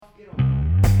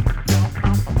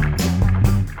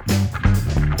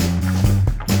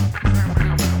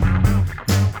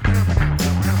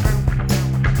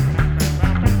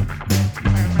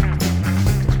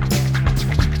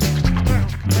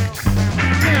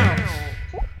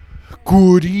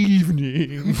Good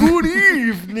evening. Good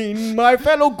evening, my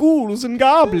fellow ghouls and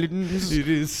goblins. It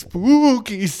is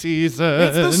spooky season.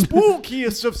 It's the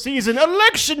spookiest of season.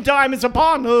 Election time is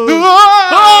upon us.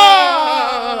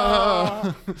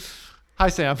 Ah! Hi,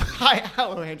 Sam. Hi,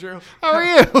 hello, Andrew. How are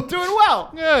you? Doing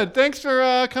well. Good. Thanks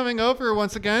for coming over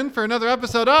once again for another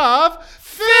episode of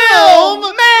Film,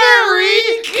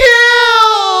 Marry, Kill.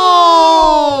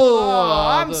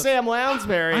 I'm Sam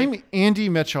Lounsbury. I'm Andy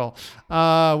Mitchell.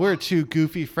 We're two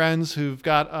goofy friends who've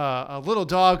got a little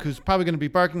dog who's probably going to be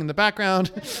barking in the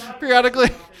background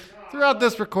periodically throughout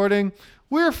this recording.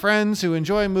 We're friends who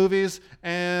enjoy movies,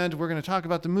 and we're going to talk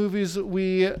about the movies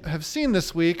we have seen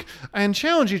this week and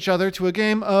challenge each other to a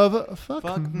game of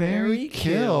Fuck, Marry,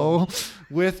 Kill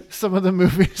with some of the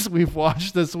movies we've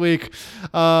watched this week.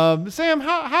 Sam,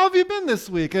 how have you been this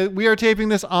week? We are taping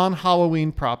this on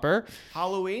Halloween proper.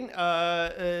 Halloween.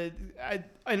 In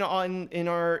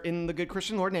the good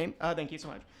Christian Lord name. Thank you so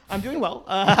much. I'm doing well.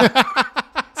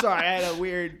 Sorry, I had a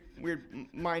weird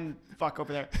mind fuck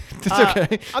over there. It's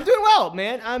okay. I'm doing well,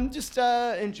 man. I'm just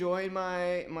enjoying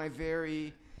my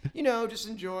very, just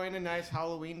enjoying a nice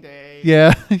Halloween day.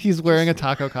 Yeah, he's wearing a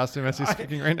taco costume as he's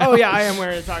speaking right now. Oh yeah, I am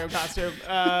wearing a taco costume.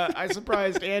 I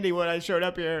surprised Andy when I showed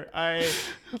up here. I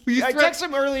texted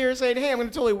him earlier saying, "Hey, I'm going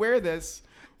to totally wear this."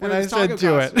 And I said,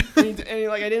 "Do it." And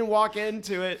I didn't walk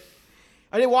into it.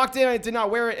 I walked in, I did not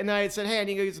wear it, and I said, "Hey, I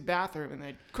need to go use the bathroom," and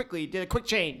I quickly did a quick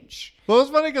change. Well, it was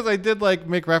funny because I did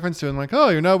make reference to it. I'm like, "Oh,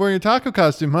 you're not wearing your taco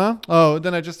costume, huh?" Oh,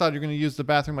 then I just thought you're going to use the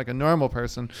bathroom like a normal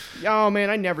person. Oh man,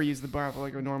 I never use the bathroom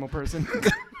like a normal person.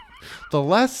 The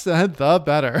less said, the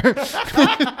better.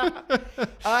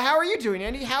 How are you doing,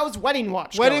 Andy? How's Wedding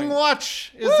Watch Wedding going?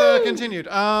 Watch is continued.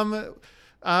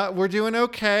 We're doing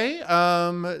okay.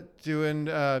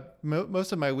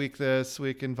 Most of my week this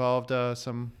week involved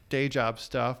some day job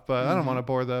stuff, but I don't want to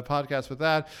bore the podcast with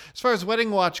that. As far as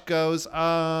Wedding Watch goes,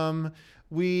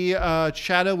 we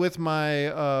chatted with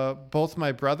both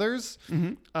my brothers,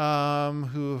 who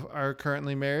are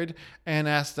currently married, and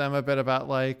asked them a bit about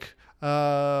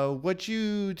what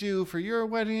you do for your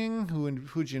wedding,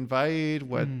 who'd you invite,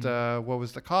 what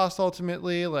was the cost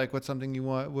ultimately, what's something you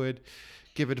would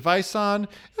give advice on. It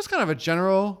was kind of a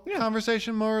general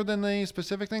conversation more than a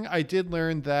specific thing. I did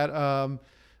learn that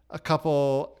a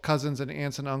couple cousins and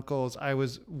aunts and uncles I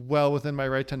was well within my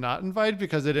right to not invite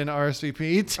because they didn't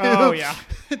RSVP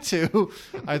to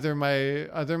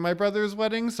either my brother's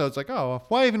wedding. So it's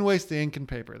why even waste the ink and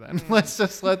paper then? We'll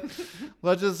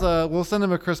send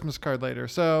them a Christmas card later.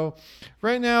 So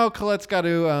right now Colette's got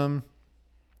to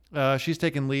she's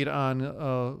taking lead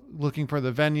on looking for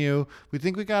the venue. We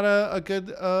think we got a good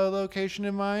location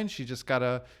in mind. She just got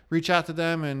to reach out to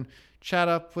them and chat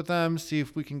up with them, see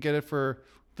if we can get it for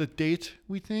the date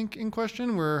we think in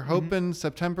question. We're hoping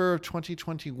September of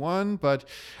 2021, but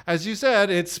as you said,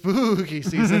 it's spooky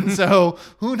season, so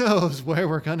who knows where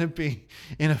we're going to be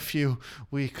in a few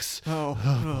weeks. Oh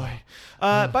boy.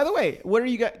 By the way, what are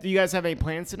you guys? Do you guys have any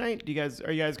plans tonight?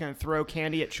 Are you guys going to throw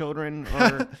candy at children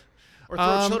or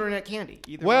throw children at candy?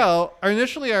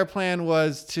 Initially our plan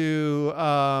was to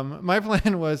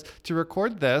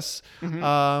record this,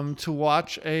 to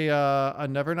watch a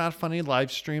Never Not Funny live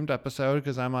streamed episode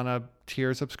because I'm on a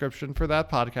tier subscription for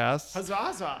that podcast.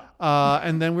 Huzzah!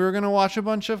 And then we were going to watch a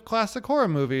bunch of classic horror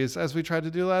movies as we tried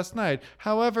to do last night.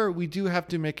 However, we do have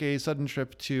to make a sudden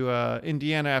trip to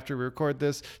Indiana after we record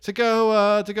this to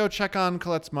go check on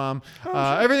Colette's mom.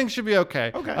 Everything should be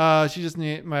okay. Okay. She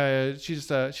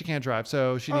can't drive,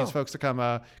 so she needs folks to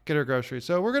come get her groceries.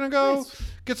 So we're gonna go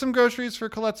get some groceries for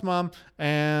Colette's mom,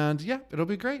 and it'll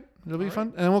be great. It'll be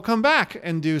fun, and we'll come back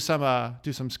and do some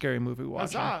scary movie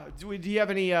watching. Do you have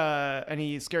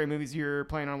any scary movies you're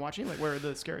planning on watching? Where are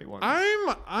the scary ones?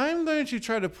 I'm going to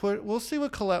try to we'll see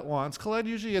what Colette wants. Colette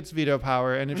usually gets veto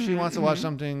power, and if she wants to watch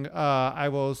something, I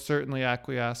will certainly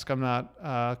acquiesce. I'm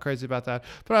not crazy about that,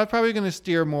 but I'm probably going to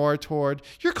steer more toward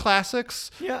your classics.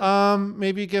 Yeah.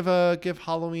 Maybe give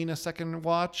Halloween a second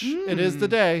watch. It is the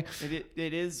day.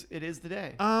 It is the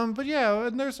day. But yeah,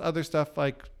 and there's other stuff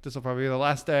this will probably be the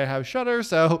last day I have Shudder,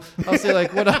 so I'll see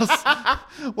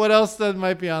what else that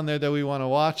might be on there that we want to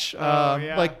watch.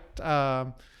 I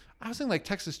was thinking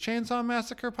Texas Chainsaw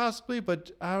Massacre possibly,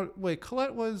 but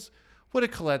Colette what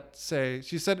did Colette say?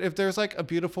 She said if there's a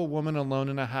beautiful woman alone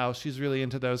in a house, she's really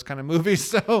into those kind of movies.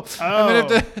 So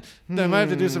I might have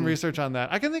to do some research on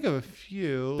that. I can think of a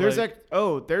few.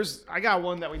 I got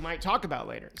one that we might talk about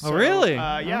later. So, really?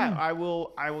 I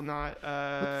will not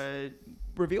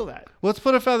reveal that. Let's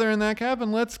put a feather in that cap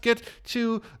and let's get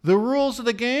to the rules of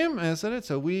the game. I said it.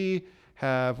 So we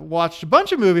have watched a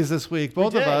bunch of movies this week,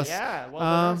 both of us. Yeah,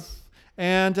 well,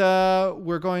 And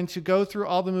we're going to go through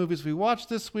all the movies we watched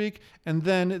this week. And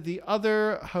then the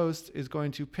other host is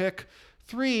going to pick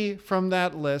 3 from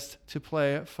that list to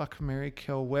play Fuck, Marry,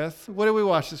 Kill with. What did we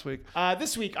watch this week?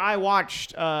 This week I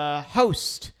watched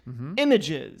Host,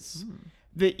 Images,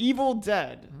 The Evil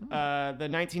Dead, the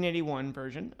 1981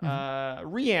 version,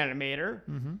 Reanimator,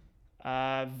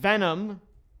 Venom,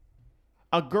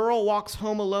 A Girl Walks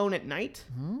Home Alone at Night,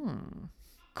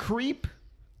 Creep,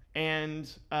 and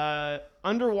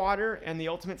Underwater, and the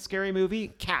ultimate scary movie,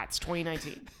 Cats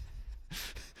 2019.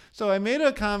 So I made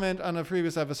a comment on a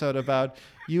previous episode about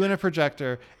you and a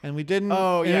projector, and we didn't.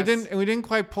 Oh, yes. We didn't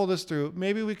quite pull this through.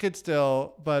 Maybe we could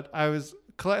still, but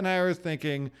Colette and I were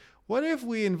thinking, what if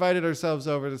we invited ourselves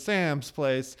over to Sam's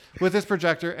place with this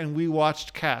projector and we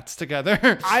watched Cats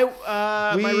together?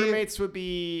 My roommates would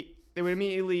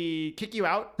immediately kick you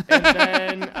out, and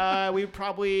then we'd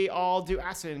probably all do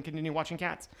acid and continue watching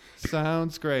Cats.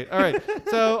 Sounds great. All right.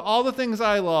 So all the things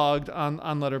I logged on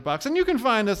Letterboxd, and you can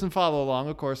find us and follow along,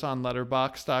 of course, on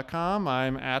letterboxd.com.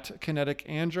 I'm at Kinetic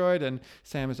Android, and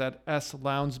Sam is at S.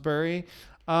 Lounsbury.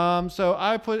 So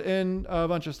I put in a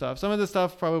bunch of stuff. Some of this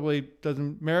stuff probably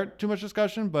doesn't merit too much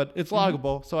discussion, but it's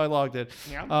loggable, so I logged it.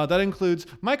 Yeah. That includes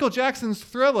Michael Jackson's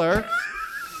Thriller.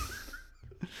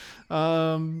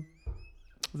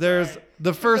 There's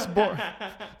the first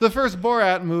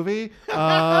Borat movie.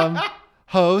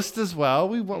 Host as well.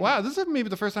 Wow, this is maybe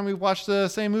the first time we've watched the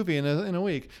same movie in a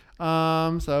week.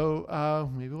 So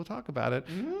maybe we'll talk about it.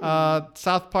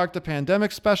 South Park: The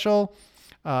Pandemic Special.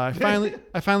 I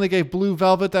finally gave Blue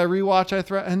Velvet that rewatch I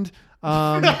threatened.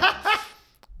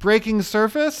 Breaking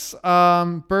Surface,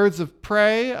 Birds of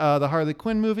Prey, the Harley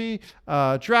Quinn movie,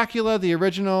 Dracula, the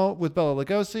original with Bela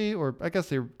Lugosi, or I guess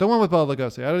the one with Bela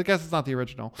Lugosi. I guess it's not the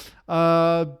original.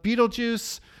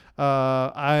 Beetlejuice.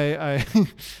 I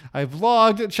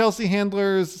vlogged Chelsea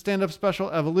Handler's stand-up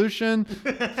special Evolution.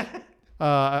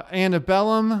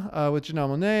 Antebellum with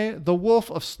Janelle Monáe. The Wolf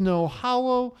of Snow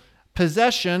Hollow.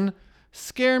 Possession.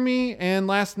 Scare Me. And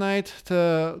last night,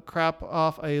 to crap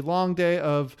off a long day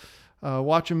of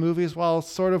watching movies while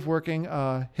sort of working,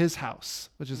 His House,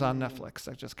 which is on Netflix.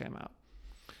 That just came out.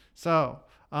 So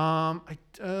I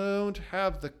don't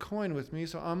have the coin with me,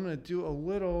 so I'm going to do a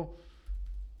little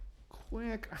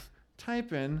quick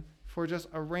type in for just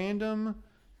a random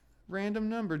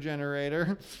number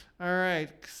generator. All right,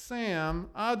 Sam,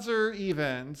 odds or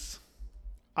evens?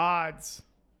 Odds.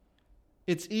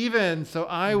 It's even, so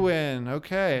I win.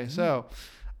 Okay, so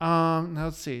now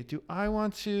let's see. Do I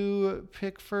want to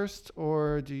pick first,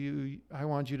 or I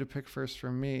want you to pick first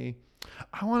for me?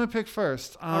 I want to pick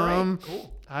first. All right,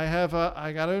 cool. I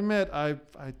gotta admit, I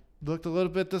looked a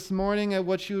little bit this morning at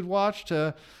what you would watch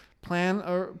to plan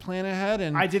ahead,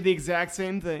 and I did the exact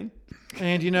same thing.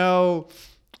 And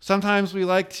sometimes we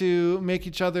like to make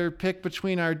each other pick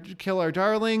between kill our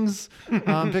darlings,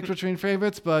 pick between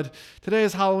favorites. But today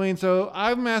is Halloween, so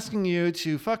I'm asking you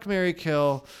to fuck, marry,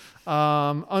 kill,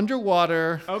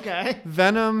 Underwater, Okay.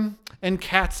 Venom, and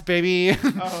Cats, baby.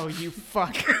 Oh, you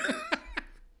fuck.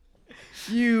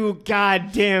 You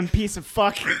goddamn piece of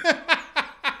fuck.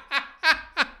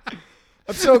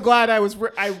 I'm so glad I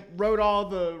wrote all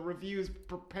the reviews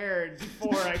prepared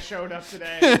before I showed up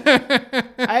today.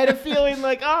 I had a feeling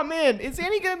like, oh man, is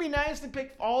Annie gonna be nice to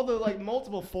pick all the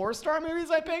multiple 4-star movies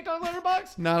I picked on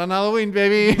Letterboxd? Not on Halloween,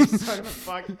 baby. Son of a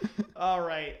fuck. All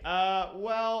right.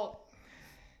 Well.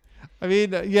 I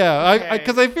mean, yeah, Okay.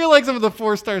 because I feel like some of the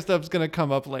 4-star stuff's gonna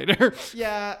come up later.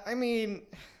 Yeah, I mean.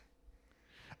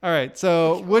 All right,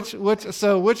 so which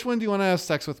one do you want to have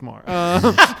sex with more?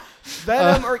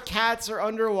 Venom or Cats or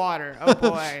Underwater? Oh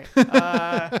boy.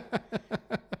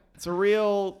 It's a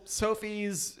real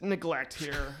Sophie's neglect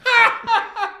here.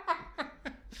 I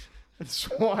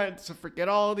just want to forget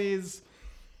all these.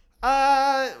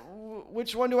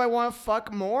 Which one do I want to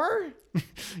fuck more?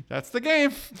 That's the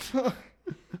game.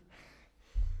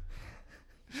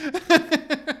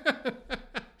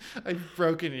 I've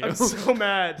broken you. I'm so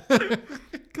mad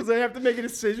because I have to make a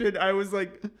decision. I was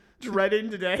dreading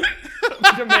today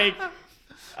to make.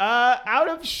 Out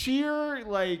of sheer I'm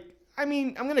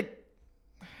gonna.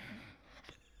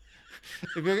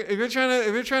 If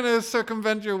you're trying to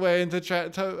circumvent your way into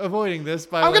avoiding this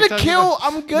by I'm gonna kill. No.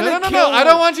 I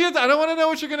don't want to know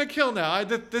what you're gonna kill now.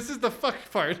 This is the fuck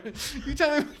part. You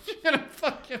tell me what you're gonna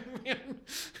fucking win.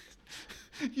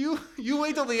 You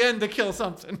wait till the end to kill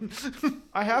something.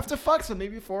 I have to fuck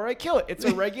something before I kill it. It's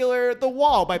a regular The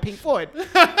Wall by Pink Floyd.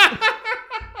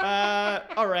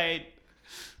 All right.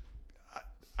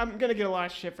 I'm going to get a lot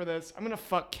of shit for this. I'm going to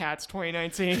fuck Cats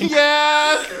 2019.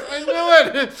 Yes!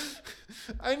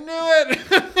 I knew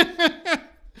it!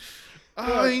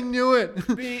 Oh, I knew it.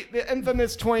 The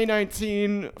infamous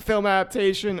 2019 film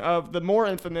adaptation of the more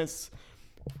infamous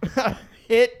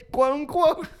hit, quote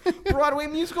unquote, Broadway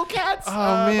musical Cats. Oh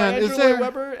by man, Andrew is there? Lloyd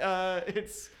Webber.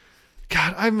 It's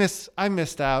God, I missed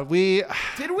out.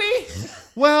 did we?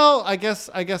 Well, I guess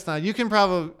not. You can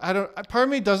probably. I don't. Part of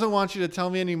me doesn't want you to tell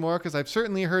me anymore because I've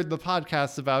certainly heard the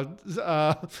podcasts about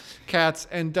Cats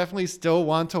and definitely still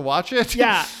want to watch it.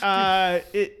 Yeah.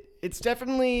 It's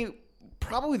definitely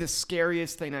probably the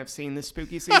scariest thing I've seen this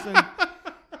spooky season.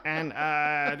 And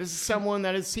this is someone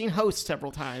that has seen Host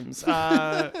several times.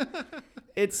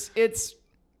 It's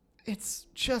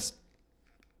just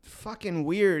fucking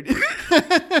weird.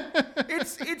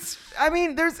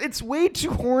 It's way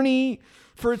too horny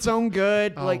for its own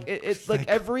good. Oh, It's like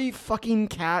every fucking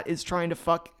cat is trying to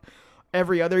fuck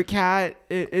every other cat.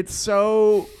 It's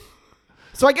so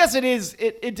I guess it is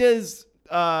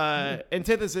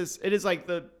antithesis. It is like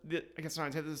the I guess not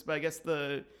antithesis, but I guess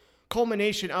the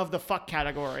culmination of the fuck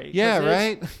category. Yeah,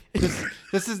 right.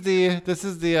 This is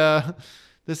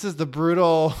the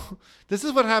brutal. This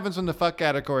is what happens when the fuck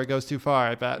category goes too far.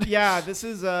 I bet. Yeah, this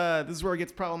is where it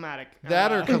gets problematic.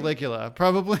 That or Caligula,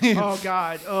 probably. Oh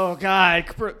God,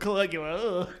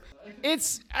 Caligula. Ugh.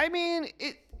 It's a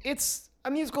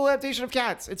musical adaptation of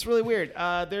Cats. It's really weird.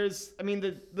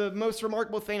 The most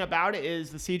remarkable thing about it is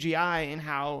the CGI and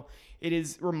how it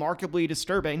is remarkably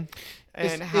disturbing.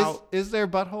 And is there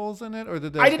buttholes in it, or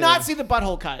did they? I did not see the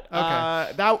butthole cut.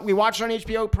 Okay. That we watched on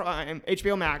HBO Prime,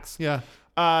 HBO Max. Yeah.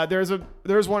 There's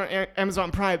one on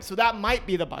Amazon Prime, so that might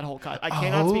be the butthole cut. I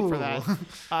cannot speak for that.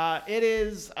 It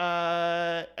is.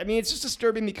 It's just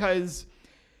disturbing because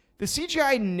the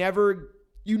CGI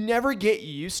you never get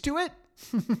used to it.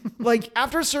 Like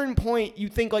after a certain point, you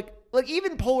think like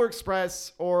even Polar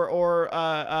Express or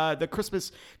the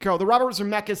Christmas Carol, the Robert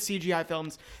Zemeckis CGI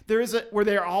films, where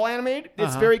they're all animated.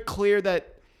 It's very clear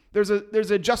that there's an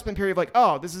adjustment period of like,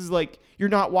 oh, this is like you're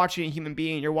not watching a human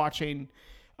being, you're watching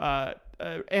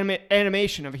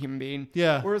animation of a human being.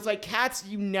 Yeah. Whereas like Cats,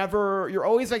 you're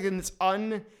always like in this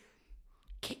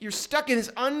you're stuck in this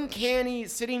uncanny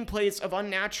sitting place of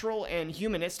unnatural and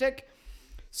humanistic.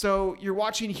 So you're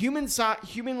watching human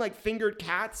like fingered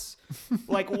cats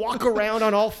like walk around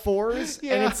on all fours,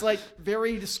 and it's like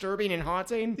very disturbing and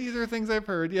haunting. These are things I've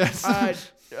heard. Yes.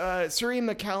 Suri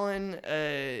McKellen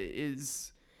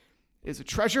is a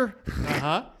treasure.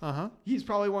 He's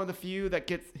probably one of the few that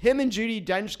him and Judi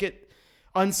Dench get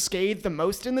unscathed the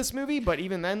most in this movie. But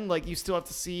even then, like you still have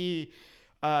to see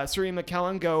Suri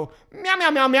McKellen go meow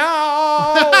meow meow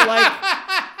meow, like,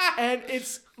 and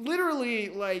it's literally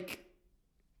like.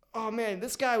 Oh man,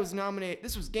 this guy was nominated.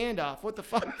 This was Gandalf. What the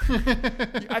fuck?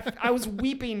 I was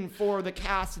weeping for the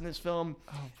cast in this film.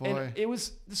 Oh boy, and it was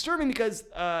disturbing because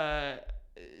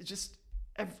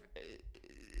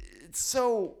it's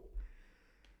so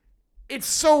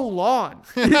long.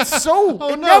 It's so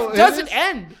it doesn't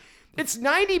end. It's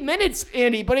 90 minutes,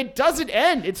 Andy, but it doesn't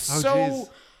end. It's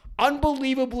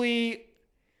unbelievably.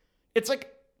 It's like.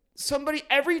 Somebody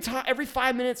every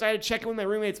 5 minutes I had to check in with my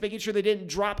roommates, making sure they didn't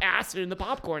drop acid in the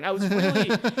popcorn. I was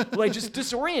really like just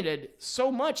disoriented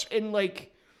so much, and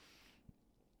like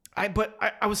I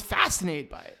was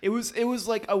fascinated by it. It was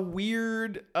like a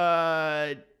weird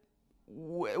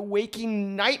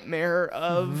waking nightmare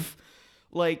of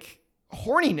like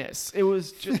horniness. It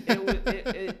was just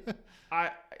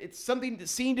it's something that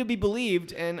seemed to be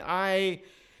believed, and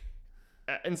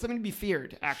something to be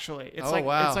feared. Actually, it's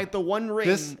it's like the One Ring.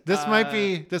 This might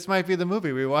be the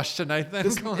movie we watched tonight. Then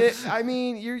it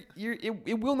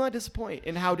will not disappoint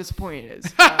in how disappointing it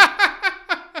is.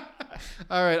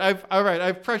 All right,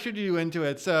 I've pressured you into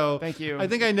it. So thank you. I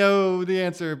think I know the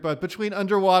answer, but between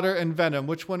Underwater and Venom,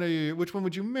 which one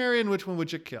would you marry and which one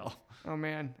would you kill? Oh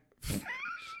man.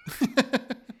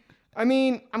 I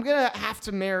mean, I'm gonna have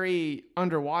to marry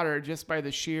Underwater just by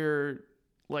the sheer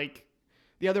like.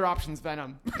 The other option's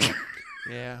Venom.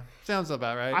 Yeah, sounds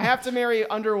about right. I have to marry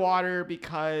Underwater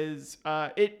because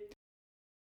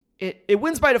it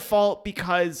wins by default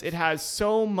because it has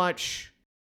so much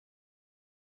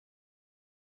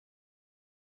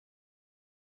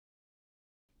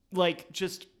like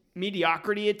just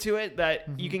mediocrity to it that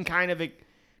you can kind of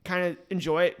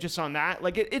enjoy it just on that.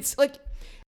 Like it's like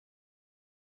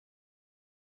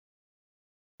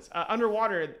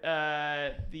Underwater.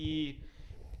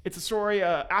 It's a story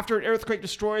after an earthquake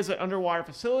destroys an underwater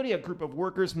facility, a group of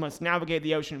workers must navigate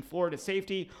the ocean floor to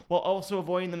safety while also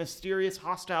avoiding the mysterious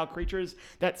hostile creatures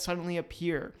that suddenly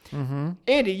appear. Mm-hmm.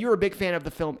 Andy, you're a big fan of the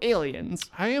film Aliens.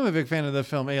 I am a big fan of the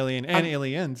film Alien and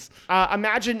Aliens.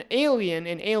 Imagine Alien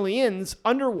and Aliens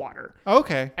underwater.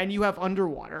 Okay. And you have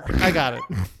Underwater. I got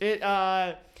it.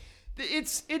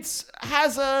 it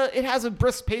has a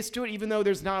brisk pace to it, even though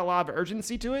there's not a lot of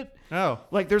urgency to it. Oh.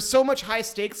 Like there's so much high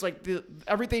stakes. Like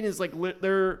everything is like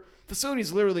their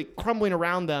facility's literally crumbling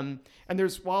around them, and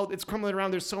while it's crumbling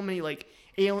around, there's so many like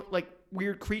alien, like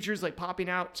weird creatures like popping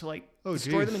out to like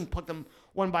destroy them and pluck them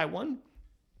one by one.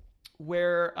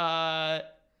 Where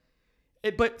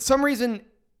but some reason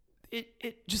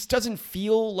it just doesn't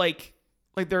feel like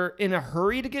they're in a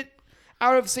hurry to get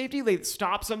out of safety. They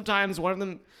stop sometimes. One of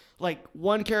them, like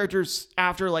one character's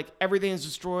after like everything is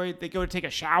destroyed, they go to take a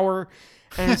shower,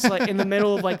 and it's like in the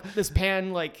middle of like this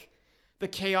like the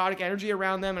chaotic energy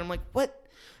around them, and I'm like, what?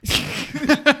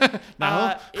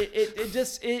 No.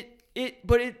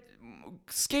 But it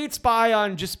skates by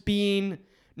on just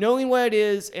knowing what it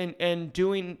is and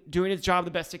doing its job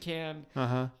the best it can.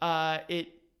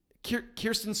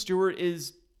 Kirsten Stewart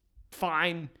is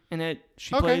fine in it.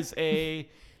 She plays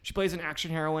an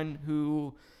action heroine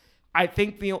who I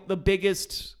think the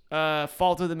biggest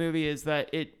fault of the movie is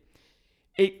that it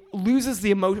loses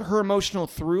her emotional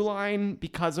through line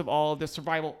because of all of the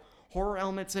survival horror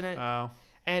elements in it. Oh.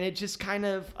 And it just kind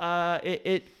of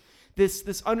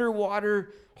this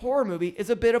underwater horror movie is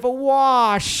a bit of a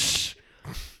wash.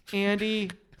 Andy,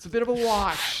 it's a bit of a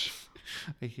wash.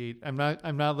 I'm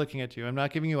not looking at you. I'm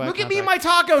not giving you eye Look contact. at me in my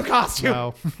taco costume.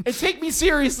 No. And take me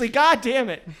seriously. God damn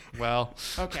it. Well.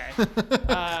 Okay.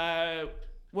 I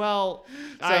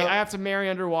have to marry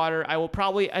underwater. I will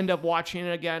probably end up watching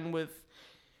it again with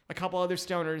a couple other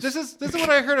stoners. This is what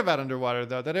I heard about Underwater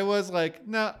though, that it was like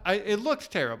it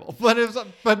looked terrible, but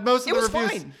most of the reviews,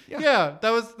 fine. Yeah,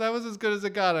 that was as good as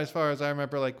it got as far as I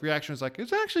remember. Like reaction was like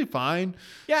it's actually fine.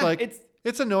 Yeah,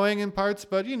 it's annoying in parts,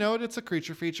 but it's a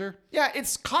creature feature. Yeah,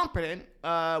 it's competent,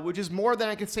 which is more than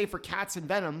I could say for Cats and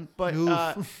Venom. But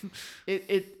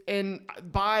and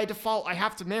by default, I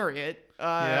have to marry it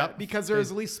because there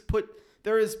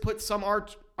is put some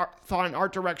thought in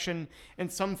art direction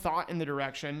and some thought in the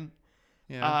direction.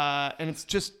 Yeah. And it's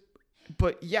just,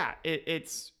 but yeah,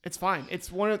 it's fine. It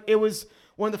was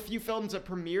one of the few films that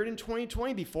premiered in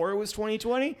 2020 before it was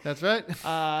 2020. That's right.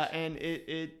 And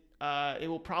it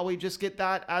will probably just get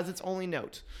that as its only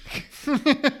note. There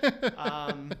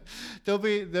will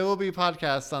be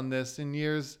podcasts on this in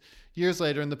years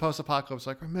later in the post-apocalypse.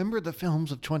 Like, remember the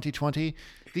films of 2020,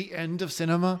 the end of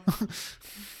cinema.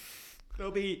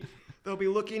 They'll be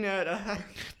looking at.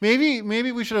 Maybe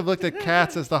we should have looked at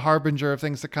Cats as the harbinger of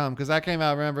things to come, because that came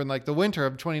out, remember, in like the winter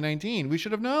of 2019. We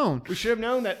should have known. We should have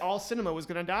known that all cinema was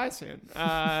going to die soon,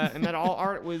 and that all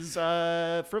art was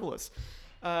frivolous.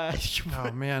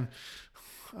 Oh man.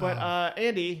 But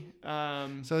Andy,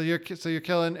 so you're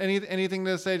killing anything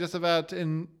to say just about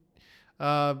in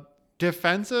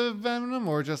defensive Venom,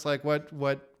 or just like what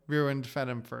ruined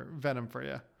Venom for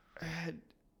you?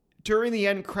 During the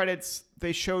end credits,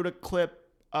 they showed a clip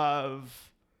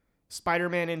of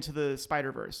Spider-Man Into the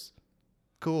Spider-Verse.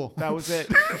 Cool. That was it.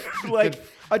 Like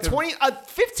a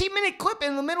 15-minute clip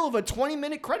in the middle of a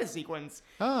 20-minute credit sequence.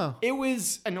 Oh. It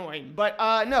was annoying. But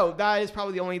no, that is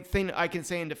probably the only thing I can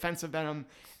say in defense of Venom.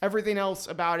 Everything else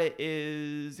about it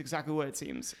is exactly what it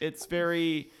seems. It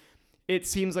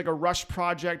seems like a rush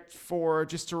project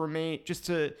just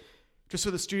so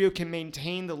the studio can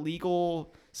maintain the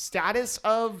legal status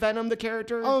of Venom the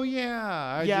character. Oh yeah,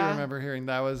 I do remember hearing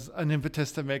that was an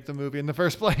impetus to make the movie in the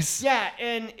first place. Yeah,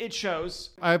 and it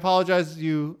shows. I apologize.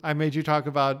 I made you talk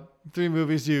about 3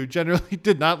 movies you generally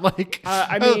did not like. Or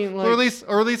at least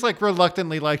like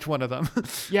reluctantly liked one of them.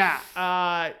 Yeah,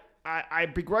 I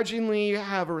begrudgingly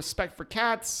have a respect for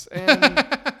Cats and.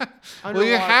 Well,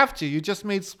 you have to. You just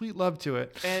made sweet love to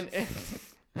it. And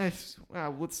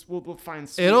we'll find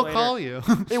sweet It'll later. call you.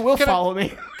 It will follow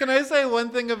me. Can I say one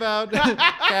thing about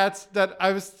Cats that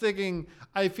I was thinking?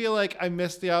 I feel like I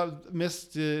missed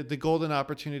the golden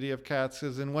opportunity of Cats,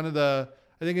 because in one of I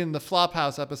think in the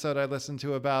Flophouse episode I listened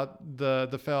to about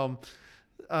the film,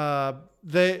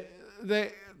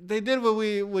 they did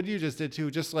what you just did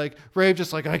too, just like rave,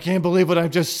 just like I can't believe what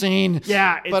I've just seen.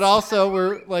 Yeah, but also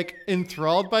we're like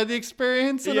enthralled by the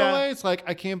experience in a way. It's like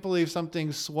I can't believe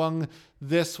something swung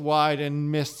this wide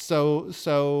and missed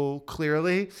so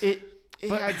clearly. It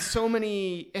had so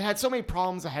many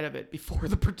problems ahead of it before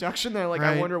the production that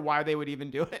I wonder why they would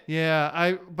even do it.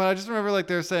 Yeah, but I just remember like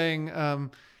they're saying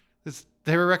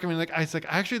they were recommending I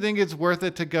actually think it's worth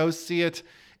it to go see it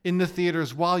in the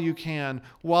theaters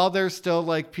while there's still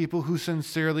like people who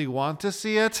sincerely want to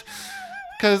see it.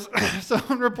 Because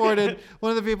someone reported,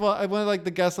 one of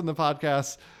the guests on the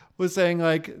podcast was saying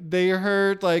like they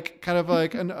heard like kind of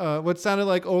like what sounded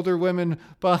like older women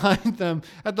behind them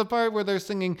at the part where they're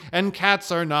singing "And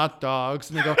cats are not dogs,"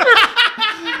 and they go,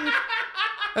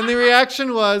 and the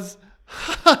reaction was,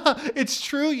 It's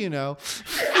true, you know.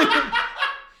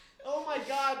 Oh my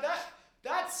God,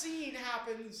 that scene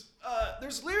happens.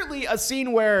 There's literally a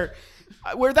scene where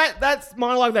that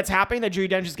monologue that's happening that Judi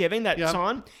Dench is giving, that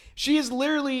song, she is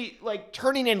literally like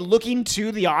turning and looking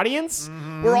to the audience,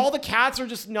 where all the cats are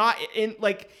just not in.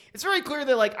 Like, it's very clear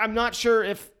that, like, I'm not sure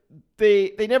if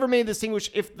they never made distinguish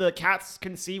if the cats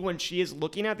can see when she is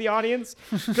looking at the audience,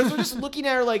 because they're just looking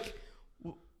at her like,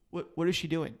 what is she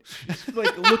doing? She's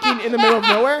like looking in the middle of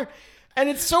nowhere, and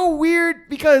it's so weird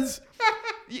because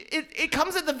it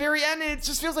comes at the very end, and it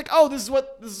just feels like, oh, this is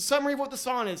a summary of what the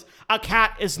song is. A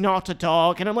cat is not a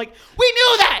dog, and I'm like, we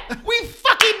knew that. We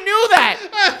fucking knew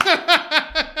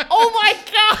that. Oh my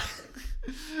God.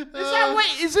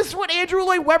 Is this what Andrew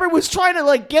Lloyd Webber was trying to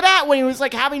like get at when he was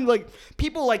like having like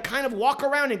people like kind of walk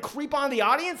around and creep on the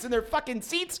audience in their fucking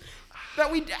seats?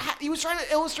 That he was trying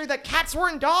to illustrate that cats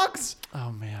weren't dogs.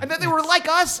 Oh man. And that they were like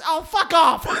us. Oh, fuck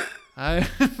off.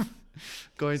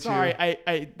 Sorry,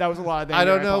 I that was a lot of things. I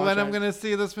don't know when I'm gonna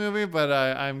see this movie, but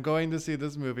I'm going to see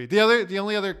this movie. The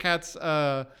only other Cats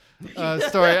story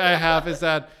I have is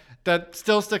that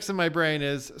still sticks in my brain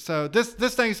is, so this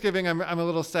Thanksgiving I'm a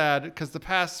little sad because the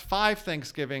past 5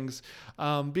 Thanksgivings,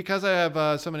 because I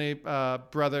have so many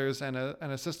brothers and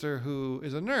a sister who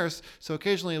is a nurse, so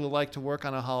occasionally would like to work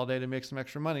on a holiday to make some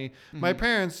extra money. Mm-hmm. My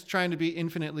parents, trying to be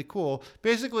infinitely cool,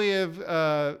 basically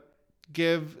have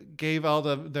gave all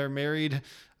their married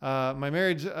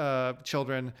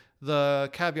children the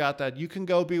caveat that you can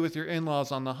go be with your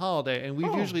in-laws on the holiday. And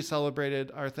we've usually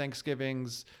celebrated our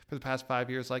Thanksgivings for the past 5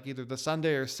 years, like either the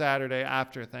Sunday or Saturday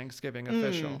after Thanksgiving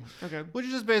official. Okay. Which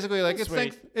is just basically like,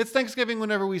 it's Thanksgiving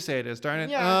whenever we say it is, darn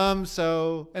it. Yeah. And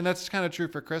that's kind of true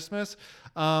for Christmas.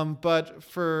 But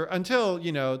until,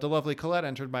 the lovely Colette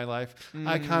entered my life,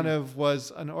 I kind of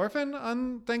was an orphan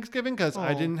on Thanksgiving because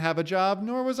I didn't have a job,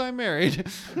 nor was I married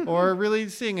or really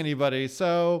seeing anybody.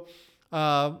 So,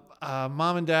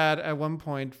 Mom and Dad at one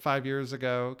point 5 years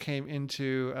ago came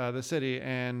into the city,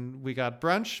 and we got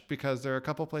brunch because there are a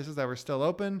couple places that were still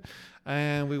open,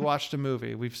 and we watched a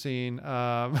movie. We've seen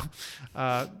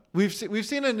we've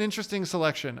seen an interesting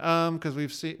selection because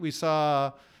we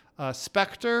saw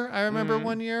Spectre. I remember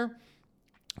one year.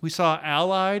 We saw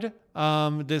Allied,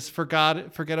 this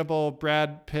forgettable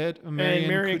Brad Pitt,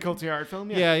 Marion Cotillard film.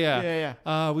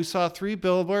 Yeah. We saw 3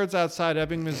 Billboards outside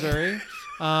Ebbing, Missouri.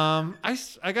 I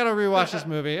gotta rewatch this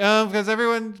movie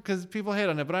because people hate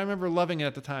on it, but I remember loving it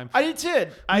at the time. I did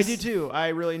too. I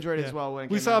really enjoyed it as well. When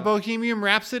we saw Bohemian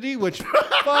Rhapsody, which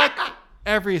fuck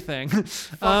everything.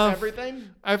 Fuck everything.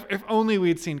 If only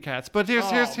we'd seen Cats. But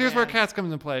here's where Cats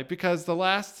comes into play, because the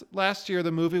last year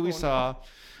the movie we saw.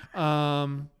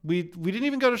 We didn't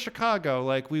even go to Chicago.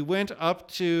 Like, we went up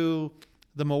to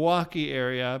the Milwaukee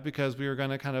area because we were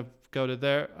going to kind of go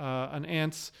to an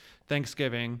aunt's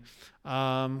Thanksgiving.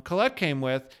 Colette came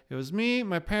with. It was me,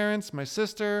 my parents, my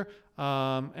sister,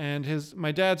 and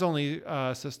my dad's only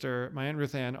sister, my Aunt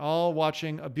Ruth Ann, all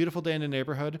watching A Beautiful Day in the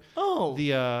Neighborhood. Oh,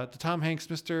 the Tom Hanks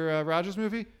Mr. Rogers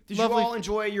movie. Did you all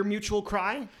enjoy your mutual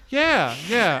cry? Yeah.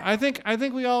 I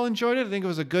think we all enjoyed it. I think it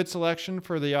was a good selection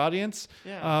for the audience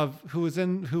who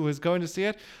was going to see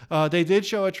it. They did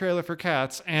show a trailer for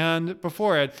Cats, and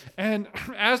before it, and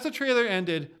as the trailer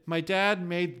ended, my dad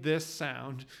made this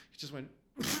sound. He just went,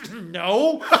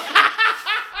 "No."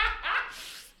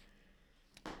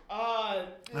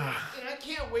 And I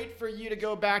can't wait for you to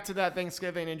go back to that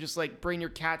Thanksgiving and just like bring your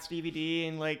Cats DVD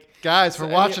and like, guys, we're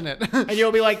watching it. And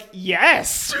you'll be like,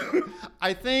 yes.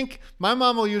 I think my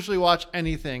mom will usually watch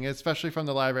anything, especially from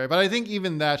the library. But I think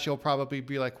even that she'll probably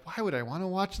be like, why would I want to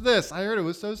watch this? I heard it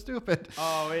was so stupid.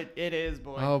 Oh, it is,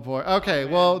 boy. Oh boy. Okay.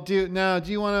 Well, do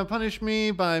you want to punish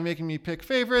me by making me pick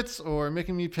favorites or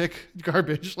making me pick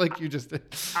garbage like you just did?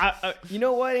 You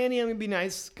know what, Andy? I'm gonna be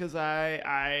nice because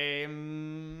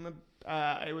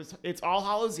it's All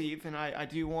Hallows Eve, and I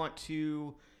do want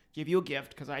to give you a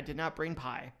gift because I did not bring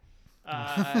pie.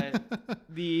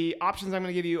 The options I'm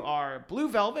going to give you are Blue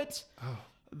Velvet,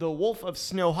 The Wolf of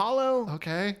Snow Hollow,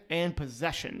 and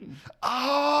Possession.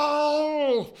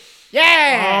 Oh!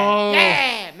 Yeah!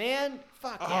 Yeah, man.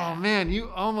 Fuck yeah. Oh, man, you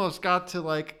almost got to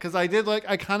because I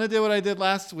kind of did what I did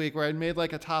last week where I made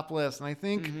a top list, and I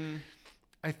think... Mm-hmm.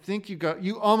 I think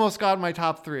you almost got my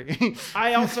top 3.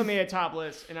 I also made a top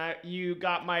list, and you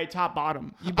got my top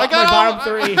bottom. You got my bottom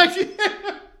 3.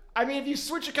 I mean, if you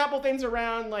switch a couple things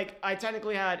around, I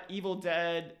technically had Evil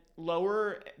Dead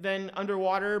lower than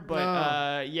Underwater,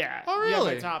 but yeah. Oh,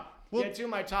 really? My top. Two of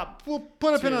my top. We'll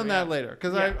put a pin on that later,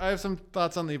 because I have some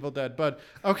thoughts on Evil Dead, but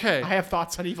okay. I have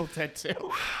thoughts on Evil Dead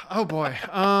too. Oh boy.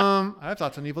 I have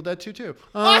thoughts on Evil Dead 2 too.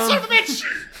 Son of a bitch!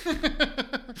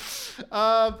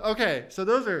 Okay, so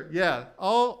those are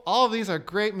all of these are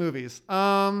great movies.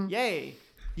 Yay.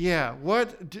 Yeah,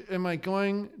 am I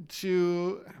going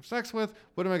to have sex with?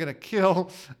 What am I going to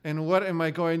kill? And what am I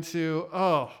going to?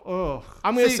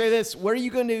 I'm going to say this. What are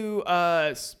you going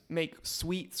to make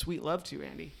sweet love to,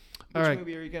 Andy? Which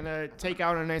movie are you going to take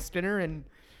out on a nice dinner and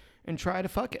try to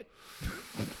fuck it?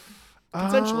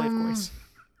 Consensually, of course.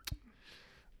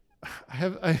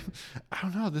 I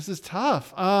don't know. This is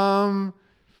tough.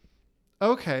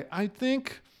 Okay, I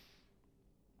think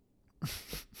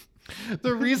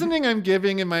the reasoning I'm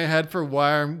giving in my head for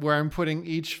where I'm putting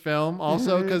each film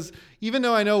also, because even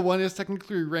though I know one is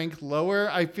technically ranked lower,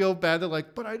 I feel bad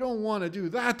that but I don't want to do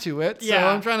that to it. So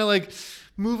I'm trying to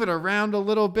move it around a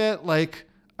little bit.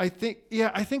 I think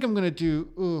I'm going to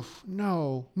do,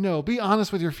 no. Be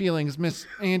honest with your feelings, Miss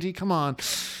Andy. Come on.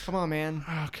 Come on, man.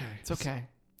 Okay. It's okay.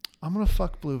 I'm going to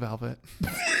fuck Blue Velvet.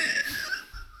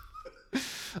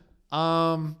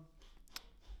 I'm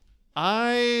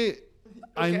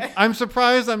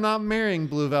surprised I'm not marrying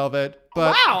Blue Velvet,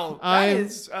 but wow, that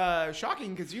is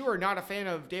shocking because you are not a fan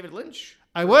of David Lynch.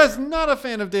 I was not a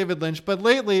fan of David Lynch, but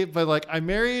lately, I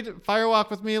married Firewalk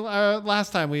with Me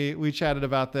last time we chatted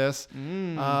about this.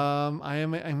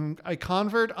 I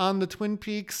convert on the Twin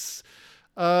Peaks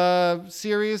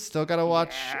series. Still gotta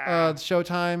watch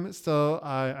Showtime. Still,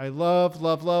 I love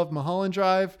Mulholland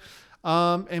Drive.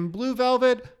 And Blue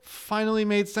Velvet finally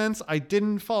made sense. I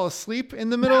didn't fall asleep in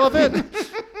the middle of it,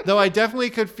 though I definitely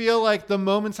could feel the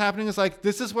moments happening. Is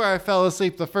this is where I fell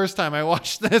asleep the first time I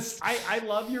watched this. I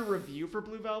love your review for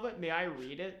Blue Velvet. May I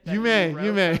read it? You may.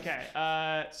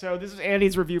 Okay. So this is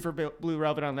Andy's review for Blue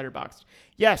Velvet on Letterboxd.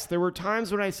 Yes, there were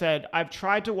times when I said I've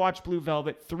tried to watch Blue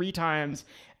Velvet 3 times,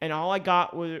 and all I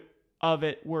got of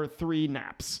it were 3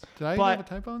 naps. Did I have a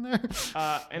typo in there?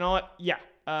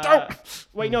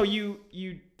 Wait, no,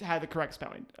 you had the correct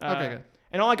spelling. Okay, good.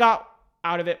 And all I got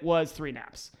out of it was 3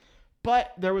 naps.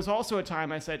 But there was also a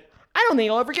time I said, I don't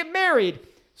think I'll ever get married.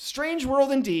 Strange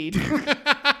world indeed.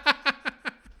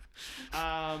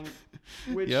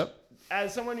 Which,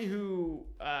 as someone who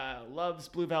loves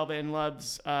Blue Velvet and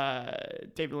loves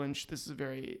David Lynch, this is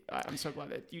I'm so glad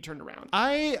that you turned around.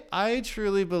 I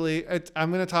truly believe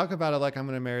I'm going to talk about it like I'm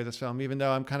going to marry this film, even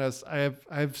though I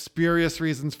have spurious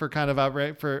reasons for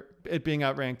for it being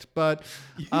outranked. But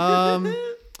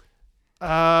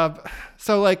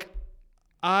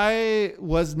I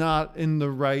was not in the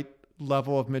right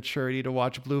level of maturity to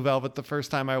watch Blue Velvet the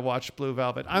first time I watched Blue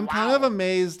Velvet. I'm kind of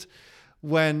amazed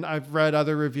when I've read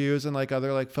other reviews and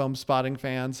other film spotting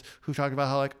fans who talked about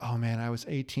how oh man, I was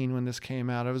 18 when this came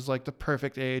out. It was the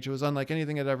perfect age. It was unlike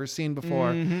anything I'd ever seen before.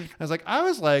 I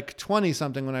was 20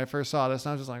 something when I first saw this, and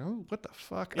I was just oh, what the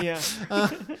fuck? Yeah.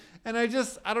 And I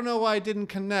don't know why I didn't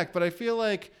connect, but I feel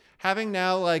having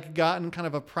now gotten kind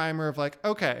of a primer of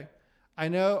okay, I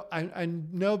know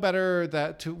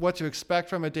better what to expect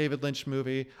from a David Lynch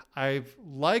movie. I've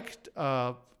liked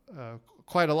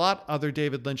quite a lot other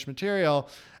David Lynch material,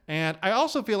 and I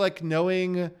also feel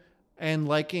knowing and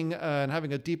liking and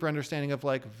having a deeper understanding of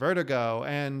Vertigo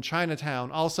and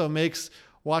Chinatown also makes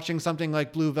watching something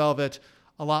like Blue Velvet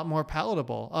a lot more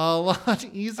palatable, a lot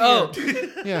easier. Oh,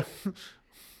 yeah.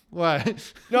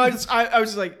 What? No, I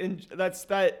was just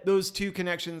those 2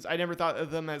 connections. I never thought of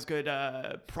them as good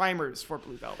primers for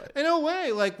Blue Velvet. In a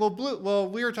way,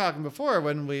 we were talking before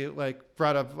when we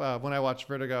brought up when I watched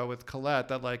Vertigo with Colette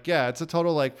that it's a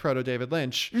total proto David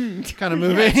Lynch kind of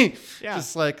movie. Yes. Yeah.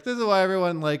 Just this is why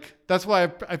everyone that's why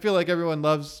I feel everyone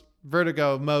loves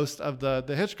Vertigo most of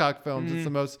the Hitchcock films. It's the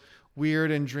most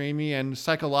weird and dreamy and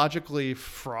psychologically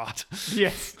fraught.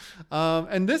 Yes.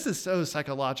 And this is so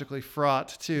psychologically fraught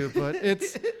too, but it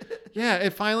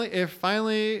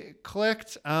finally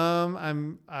clicked.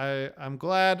 I'm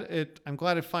glad it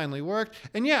finally worked.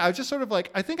 And I was just sort of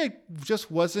I think I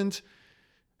just wasn't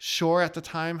sure at the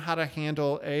time how to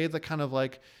handle the kind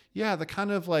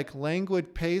of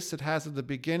languid pace it has at the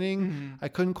beginning. I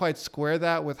couldn't quite square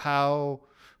that with how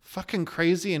fucking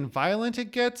crazy and violent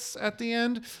it gets at the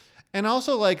end. And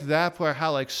also that where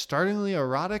how startlingly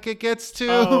erotic it gets too.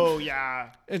 Oh yeah.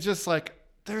 It's just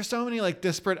there's so many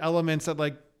disparate elements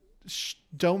that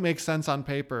don't make sense on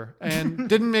paper and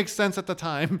didn't make sense at the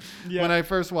time when I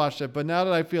first watched it. But now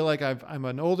that I feel I'm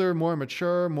an older, more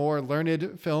mature, more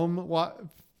learned film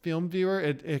viewer,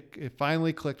 it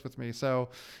finally clicked with me. So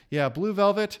yeah, Blue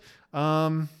Velvet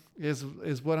is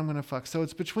what I'm gonna fuck. So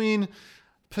it's between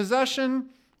Possession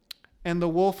and The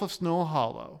Wolf of Snow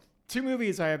Hollow. 2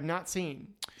 movies I have not seen,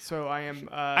 so I am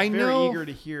very eager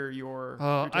to hear your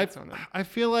takes on them. I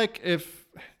feel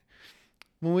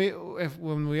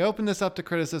when we open this up to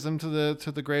criticism to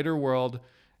the greater world,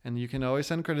 And you can always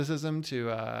send criticism to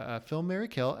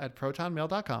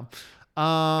filmmarykill@protonmail.com.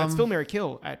 That's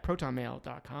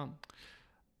filmmarykill@protonmail.com.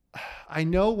 I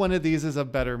know one of these is a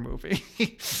better movie.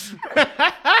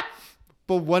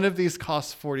 But one of these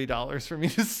costs $40 for me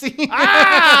to see.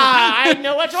 I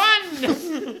know which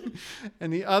one.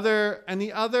 and the other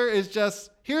is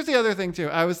just, here's the other thing too.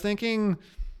 I was thinking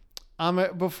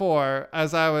before,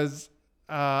 as I was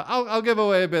I'll give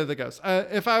away a bit of the ghost.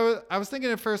 I was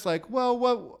thinking at first, like, well,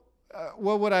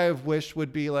 what would I have wished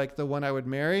would be like the one I would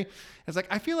marry? It's like,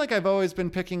 I feel like I've always been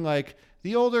picking like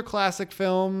the older classic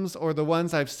films or the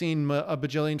ones I've seen a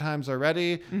bajillion times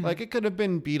already. Mm-hmm. Like, it could have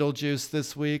been Beetlejuice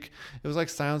this week. It was like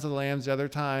Silence of the Lambs the other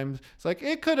time. It's like,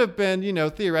 it could have been,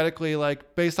 theoretically,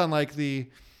 like based on like the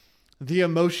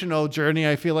emotional journey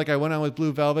I feel like I went on with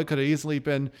Blue Velvet, could have easily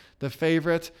been the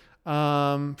favorite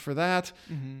for that.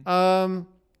 Mm-hmm.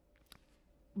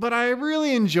 But I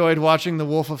really enjoyed watching The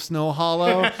Wolf of Snow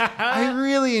Hollow. I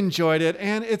really enjoyed it.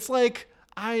 And it's like,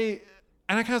 I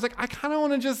kind of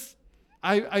want to just,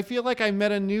 I feel like I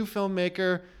met a new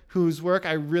filmmaker whose work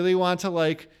I really want to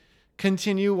like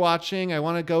continue watching. I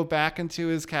want to go back into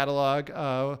his catalog.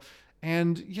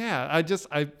 And yeah,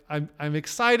 I'm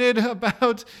excited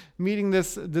about meeting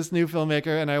this new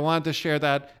filmmaker, and I want to share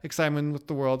that excitement with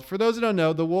the world. For those who don't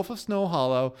know, The Wolf of Snow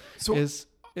Hollow is.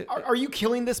 Are you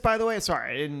killing this, by the way?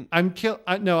 Sorry, I didn't.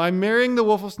 I'm marrying The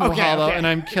Wolf of Snow Hollow, and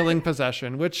I'm killing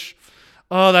Possession, which.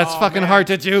 Oh, that's fucking hard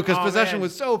to do because Possession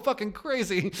was so fucking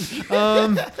crazy.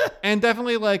 And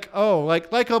definitely like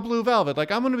a Blue Velvet.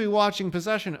 Like, I'm going to be watching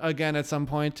Possession again at some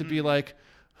point to be like,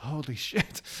 holy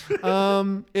shit.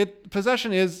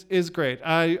 Possession is great.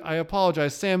 I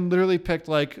apologize. Sam literally picked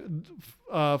like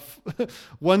 1,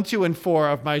 2, and 4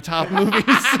 of my top movies.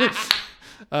 Man,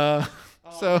 I'm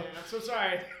so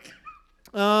sorry.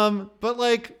 But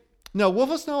like, no, Wolf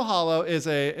of Snow Hollow is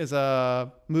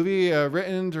a movie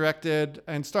written, directed,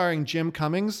 and starring Jim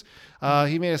Cummings.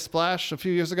 He made a splash a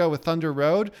few years ago with Thunder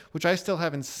Road, which I still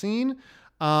haven't seen.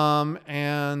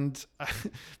 And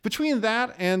between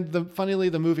that and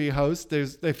the movie Host,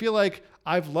 I feel like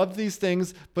I've loved these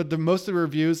things, but most of the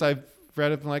reviews I've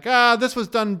read have been like, this was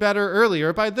done better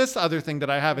earlier by this other thing that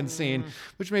I haven't seen,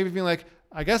 which made me feel like,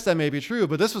 I guess that may be true,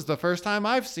 but this was the first time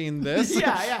I've seen this.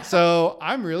 Yeah. So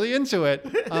I'm really into it.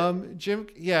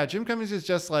 Jim Cummings is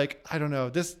just like, I don't know,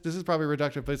 this is probably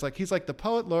reductive, but he's like the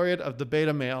poet laureate of the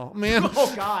beta male, man.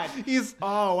 Oh God.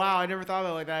 Oh wow, I never thought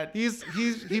of it like that. He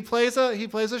plays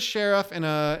a sheriff in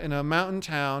a mountain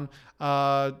town,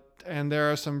 and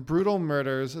there are some brutal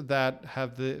murders that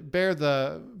bear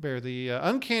the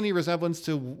uncanny resemblance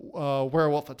to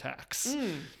werewolf attacks.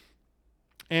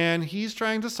 And he's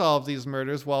trying to solve these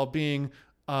murders while being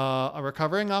a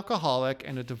recovering alcoholic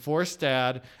and a divorced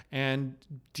dad, and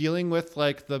dealing with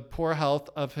like the poor health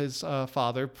of his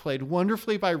father, played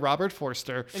wonderfully by Robert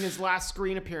Forster. In his last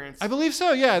screen appearance. I believe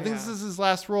so. Yeah, I think this is his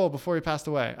last role before he passed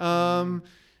away.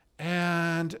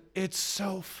 And it's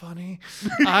so funny.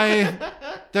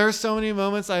 There are so many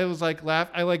moments I was like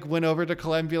I like went over to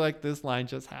Colette and be like, this line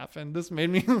just happened. This made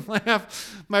me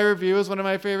laugh. My review is one of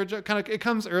my favorite jokes. It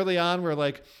comes early on where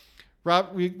like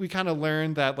we kind of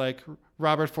learned that like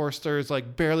Robert Forster is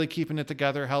like barely keeping it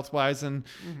together health-wise, and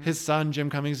his son Jim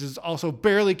Cummings is also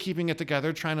barely keeping it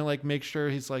together, trying to like make sure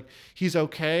he's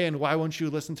okay, and why won't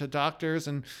you listen to doctors?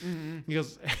 And he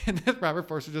goes, and then Robert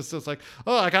Forster just says like,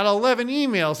 oh, I got 11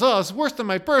 emails. Oh, it's worse than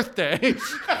my birthday.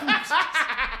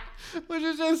 Which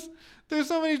is just, there's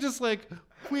so many just like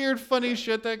weird funny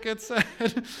shit that gets said.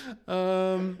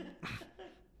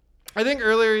 I think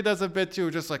earlier he does a bit too,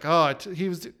 just like,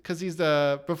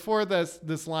 before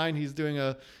this line, he's doing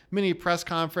a mini press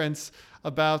conference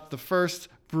about the first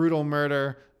brutal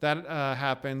murder that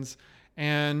happens.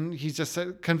 And he just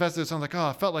confessed to something like,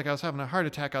 I felt like I was having a heart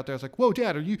attack out there. I was like, whoa,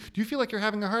 Dad, do you feel like you're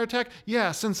having a heart attack?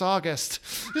 Yeah, since August.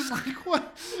 Just like,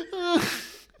 what?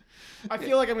 I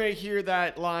feel like I'm going to hear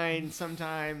that line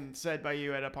sometime said by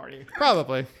you at a party.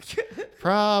 Probably.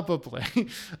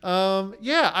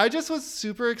 Yeah, I just was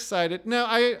super excited. Now,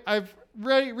 I've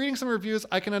reading some reviews.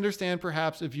 I can understand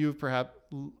perhaps if you've I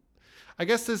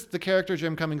guess the character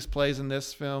Jim Cummings plays in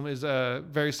this film is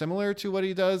very similar to what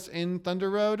he does in Thunder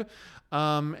Road.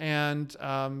 I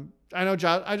know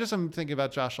I'm thinking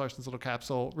about Josh Larson's little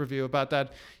capsule review about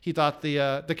that. He thought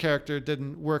the character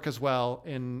didn't work as well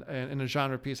in a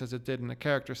genre piece as it did in a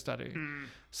character study.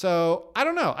 So I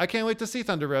don't know. I can't wait to see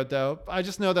Thunder Road though. I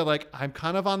just know that like I'm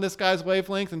kind of on this guy's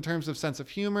wavelength in terms of sense of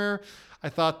humor. I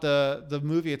thought the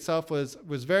movie itself was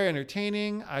very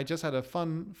entertaining. I just had a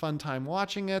fun time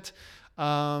watching it.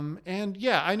 And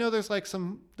yeah, I know there's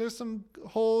some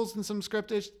holes and some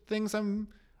scripted things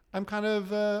I'm kind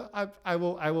of I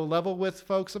will level with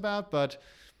folks about, but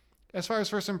as far as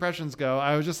first impressions go,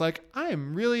 I was just like, I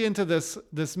am really into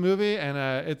this movie, and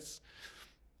it's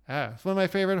one of my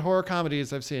favorite horror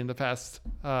comedies I've seen in the past,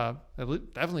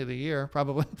 definitely the year,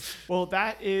 probably. Well,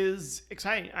 that is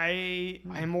exciting. I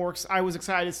was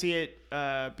excited to see it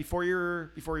before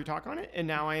your talk on it, and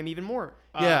now I am even more.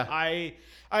 Yeah.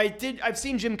 I've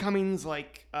seen Jim Cummings'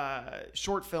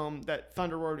 short film that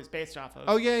Thunder Road is based off of.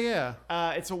 Oh yeah.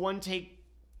 It's a one take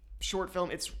short film.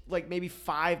 It's like maybe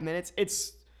 5 minutes.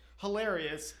 It's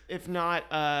hilarious, if not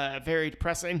very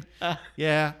depressing.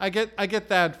 Yeah, I get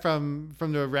that from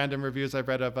the random reviews I've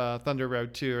read of Thunder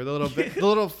Road 2, or the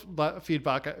little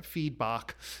feedback I've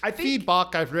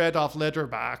read off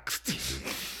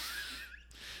Letterboxd.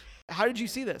 How did you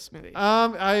see this movie?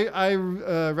 I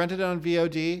rented it on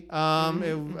VOD. It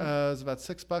was about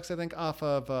 $6, I think, off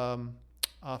of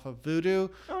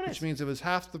Vudu, nice. Which means it was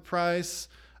half the price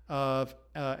of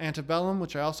Antebellum,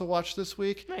 which I also watched this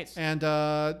week. Nice. And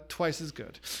twice as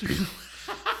good.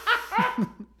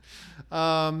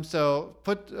 So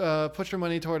put your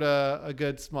money toward a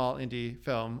good small indie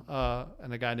film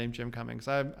and a guy named Jim Cummings.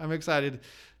 I'm excited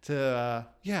to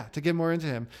get more into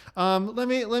him. Let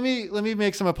me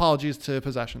make some apologies to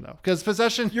Possession though, because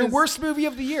Possession your worst movie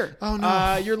of the year. Oh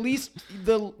no.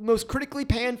 The most critically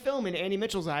panned film in Andy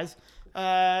Mitchell's eyes.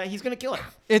 He's gonna kill it.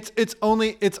 It's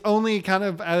only kind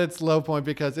of at its low point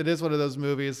because it is one of those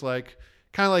movies like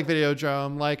kind of like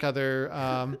Videodrome, like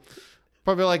other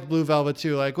probably like Blue Velvet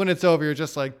too. Like when it's over, you're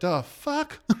just like, the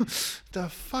fuck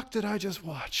did I just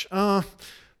watch?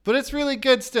 But it's really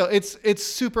good still. It's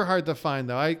super hard to find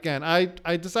though.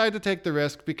 I decided to take the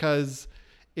risk because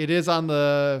it is on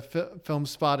the Film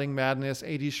Spotting Madness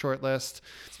 80 shortlist.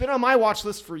 It's been on my watch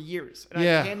list for years, and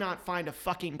Yeah. I cannot find a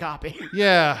fucking copy.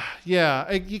 Yeah.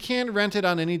 You can't rent it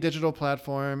on any digital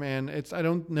platform, and I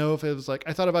don't know if it was like,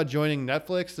 I thought about joining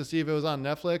Netflix to see if it was on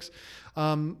Netflix.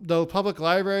 The public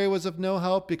library was of no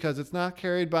help because it's not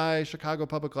carried by Chicago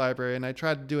Public Library, and I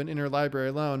tried to do an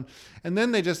interlibrary loan, and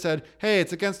then they just said, hey,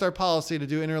 it's against our policy to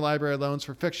do interlibrary loans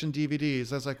for fiction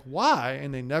DVDs. I was like, why?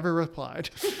 And they never replied.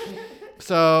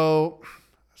 So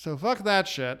fuck that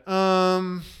shit.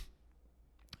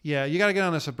 Yeah, you got to get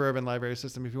on a suburban library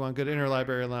system if you want good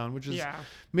interlibrary loan, which is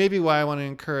maybe why I want to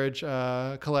encourage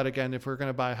Colette again, if we're going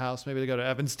to buy a house, maybe to go to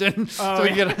Evanston so we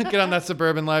can get on that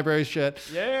suburban library shit.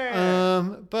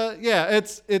 Yeah. But yeah,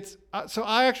 it's so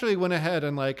I actually went ahead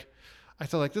and I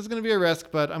thought this is going to be a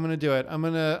risk, but I'm going to do it.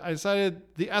 I decided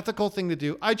the ethical thing to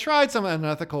do. I tried some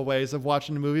unethical ways of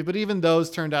watching the movie, but even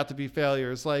those turned out to be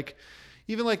failures.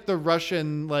 Even the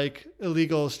Russian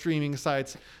illegal streaming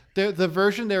sites, the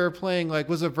version they were playing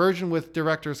was a version with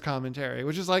director's commentary,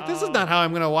 which is this is not how I'm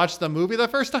going to watch the movie the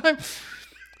first time.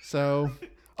 So,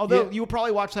 although you will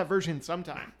probably watch that version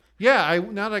sometime. Yeah,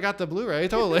 now that I got the Blu-ray,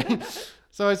 totally.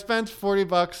 So I spent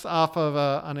 $40 off of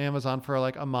on Amazon for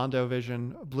a Mondo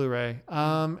Vision Blu-ray,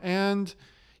 and.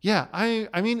 Yeah,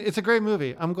 I mean, it's a great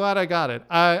movie. I'm glad I got it.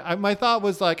 My thought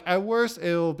was at worst,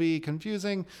 it'll be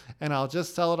confusing, and I'll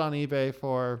just sell it on eBay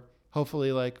for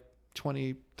hopefully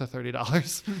 $20 to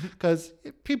 $30 because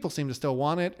people seem to still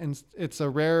want it, and it's a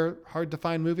rare, hard to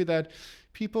find movie that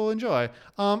people enjoy.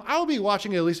 I'll be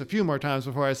watching it at least a few more times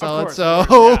before I sell it. So.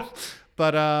 Yeah.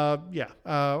 But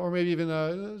or maybe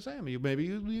even Sam, you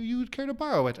would care to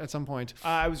borrow it at some point.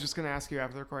 I was just going to ask you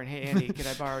after the recording, hey Andy, can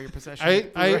I borrow your Possession?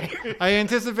 I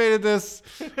anticipated this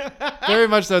very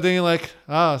much so, thinking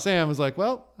Sam was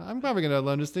well, I'm probably going to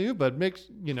loan this to you, but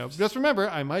just remember,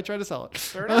 I might try to sell it.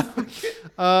 Fair enough.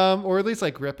 Or at least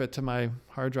rip it to my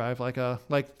hard drive,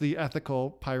 like the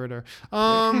ethical pirater.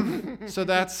 So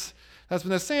that's been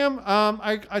the Sam.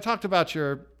 I talked about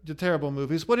the terrible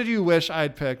movies. What did you wish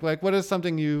I'd picked? What is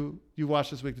something you watched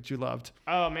this week that you loved?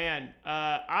 Oh man,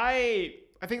 I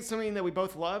think something that we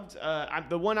both loved.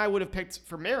 The one I would have picked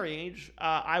for marriage,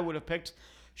 I would have picked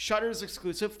Shudder's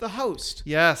exclusive, The Host.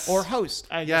 Yes. Or Host.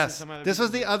 I guess yes. This was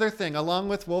the other thing, along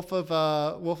with Wolf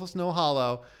of Snow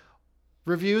Hollow.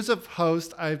 Reviews of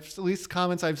Host, at least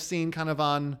comments I've seen kind of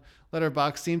on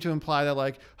Letterboxd seem to imply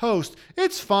that Host,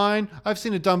 it's fine. I've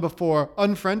seen it done before.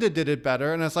 Unfriended did it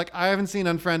better. And it's I haven't seen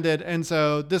Unfriended, and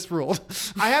so this ruled.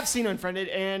 I have seen Unfriended,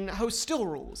 and Host still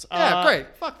rules. Yeah,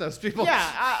 great. Fuck those people.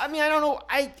 Yeah, I mean, I don't know.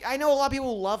 I know a lot of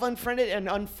people love Unfriended and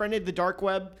Unfriended the dark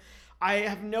web. I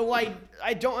have no idea.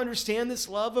 I don't understand this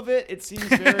love of it. It seems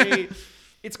very...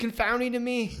 It's confounding to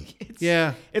me.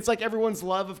 It's like everyone's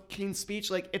love of King's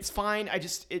Speech. It's fine.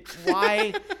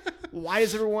 Why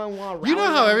does everyone want to You know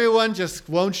how everyone just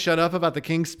won't shut up about the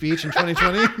King's Speech in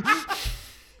 2020?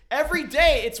 every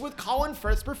day it's with Colin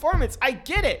Firth's performance. I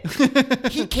get it.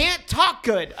 He can't talk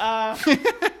good. But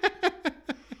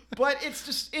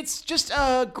it's just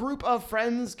a group of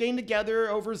friends getting together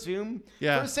over Zoom for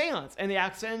a seance, and they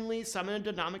accidentally summon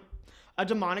a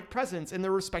demonic presence in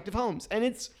their respective homes, and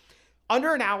it's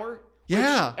under an hour.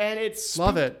 Yeah, and it's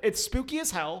love it. It's spooky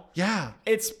as hell. Yeah,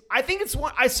 I think it's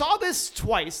one. I saw this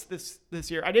twice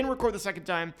this year. I didn't record the second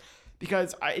time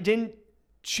because it didn't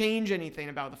change anything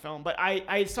about the film. But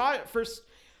I saw it first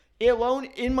alone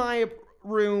in my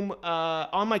room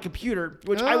on my computer,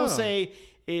 which I will say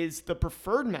is the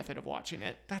preferred method of watching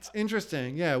it. That's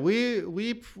interesting. Yeah, we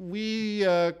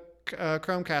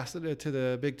Chromecasted it to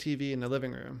the big TV in the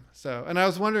living room. So, and I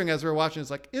was wondering as we were watching,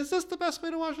 it's like, is this the best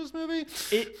way to watch this movie?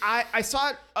 I saw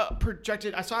it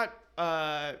projected. I saw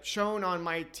it shown on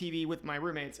my TV with my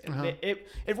roommates, and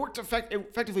it worked. It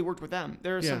effectively worked with them.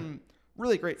 There are some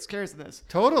really great scares in this.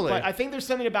 Totally. But I think there's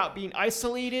something about being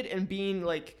isolated and being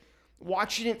like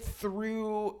watching it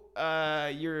through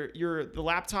the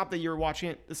laptop that you're watching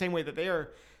it the same way that they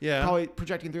are probably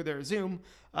projecting through their Zoom.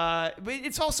 But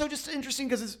it's also just interesting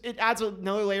because it adds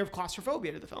another layer of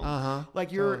claustrophobia to the film.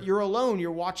 Like you're alone,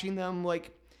 you're watching them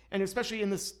and especially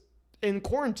in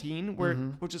quarantine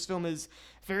which this film is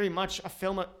very much a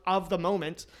film of the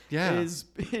moment. Yeah,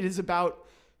 it is about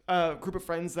a group of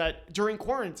friends that during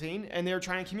quarantine and they're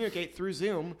trying to communicate through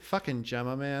Zoom. Fucking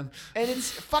Gemma, man. And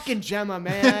it's fucking Gemma,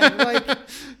 man. Like,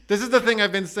 this is the thing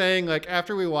I've been saying. Like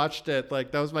after we watched it,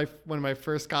 like that was one of my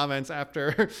first comments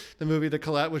after the movie. The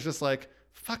Colette was just like,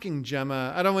 fucking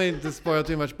Gemma. I don't want to spoil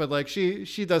too much, but like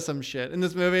she does some shit in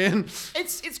this movie, and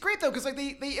it's great though because like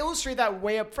they illustrate that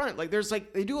way up front. Like there's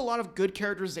like they do a lot of good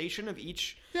characterization of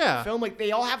each film. Like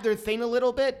they all have their thing a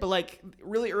little bit, but like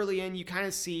really early in, you kind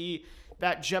of see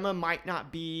that Gemma might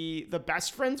not be the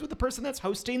best friends with the person that's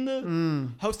hosting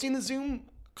the Zoom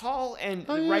call, and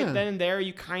right then and there,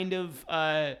 you kind of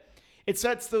it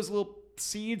sets those little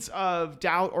seeds of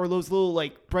doubt or those little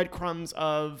like breadcrumbs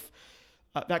of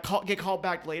that get called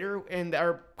back later and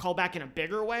are called back in a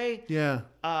bigger way. Yeah.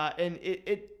 And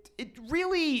it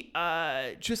really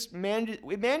manages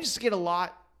to get a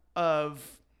lot of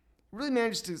really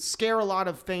manages to scare a lot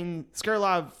of things.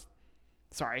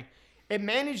 It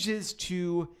manages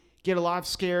to get a lot of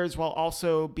scares while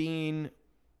also being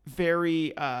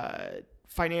very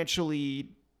financially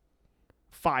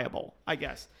viable, I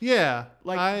guess. Yeah.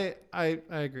 Like I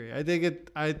agree. I think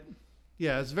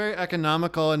it's very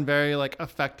economical and very like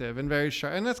effective and very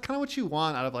sharp. And that's kind of what you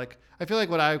want out of like, I feel like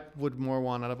what I would more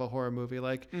want out of a horror movie.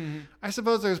 Like, I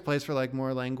suppose there's a place for like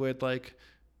more languid, like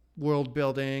world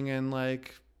building and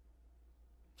like,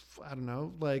 I don't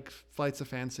know, like flights of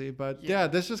fancy, but yeah,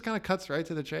 this just kind of cuts right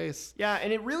to the chase. Yeah.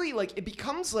 And it really like, it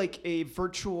becomes like a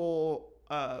virtual,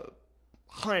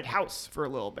 haunted house for a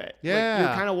little bit. Yeah. Like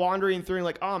you're kind of wandering through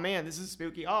like, oh man, this is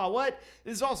spooky. Oh, what?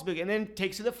 This is all spooky. And then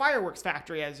takes you to the fireworks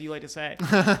factory, as you like to say.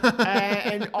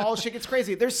 and all shit gets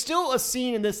crazy. There's still a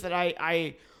scene in this that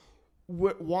I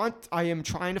am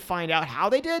trying to find out how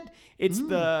they did. It's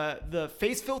the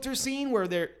face filter scene where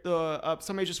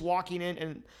somebody just walking in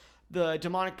and the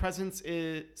demonic presence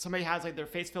is somebody has like their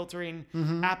face filtering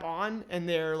app on and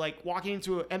they're like walking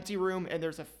into an empty room and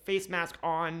there's a face mask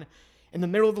on in the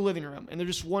middle of the living room, and they're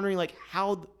just wondering like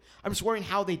how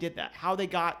they did that, how they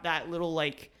got that little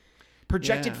like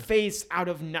projected face out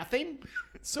of nothing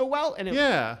so well, and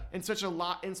and such a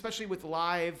lot, and especially with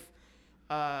live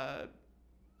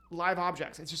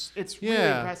objects, it's really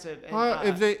impressive.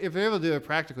 And, if they're able to do it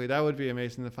practically, that would be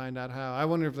amazing to find out how. I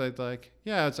wonder if they'd like,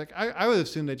 it's like I would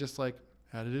assume they just like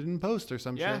added it in post or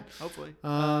some shit. Yeah, hopefully.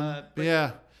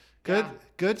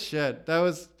 Good shit. That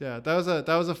was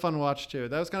a fun watch too.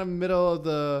 That was kind of middle of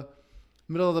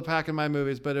the pack in my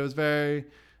movies, but it was very,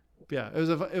 it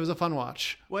was a fun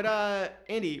watch. What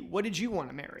Andy, what did you want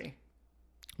to marry?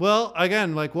 Well,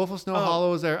 again, like Wolf of Snow Hollow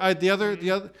was there. The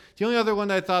only other one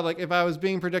that I thought like if I was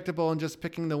being predictable and just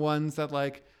picking the ones that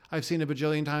like I've seen a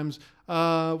bajillion times,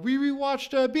 we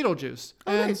rewatched Beetlejuice.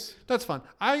 Oh, and nice. That's fun.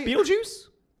 Beetlejuice.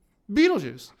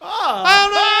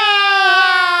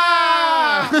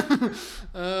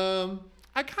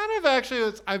 I kind of actually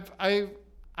was.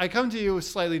 I come to you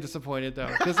slightly disappointed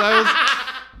though, because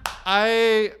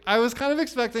I was kind of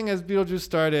expecting as Beetlejuice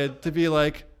started to be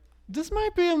like, this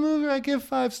might be a movie I give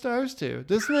 5 stars to.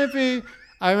 This might be.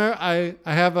 I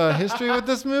have a history with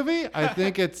this movie. I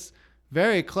think it's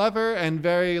very clever and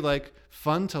very like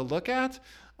fun to look at.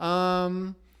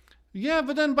 But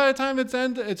then by the time it's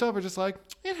over, just like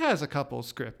it has a couple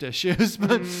script issues,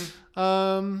 but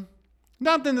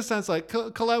not in the sense like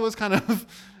Colette was kind of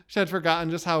had forgotten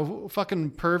just how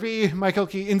fucking pervy Michael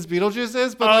Keaton's Beetlejuice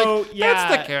is. But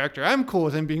that's the character. I'm cool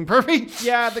with him being pervy.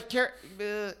 Yeah,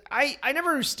 I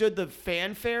never understood the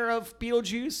fanfare of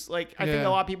Beetlejuice. Like, I think a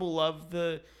lot of people love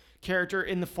the character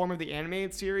in the form of the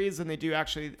animated series than they do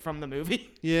actually from the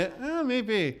movie. Yeah,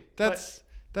 maybe that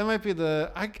might be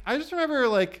the. I just remember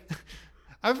like,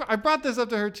 I brought this up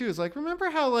to her too. It's like, remember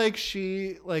how like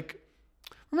she like.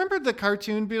 Remember the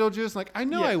cartoon Beetlejuice? Like, I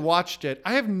know I watched it.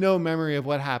 I have no memory of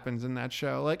what happens in that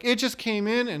show. Like, it just came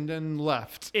in and then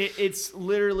left. It's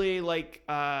literally like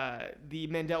the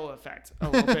Mandela effect a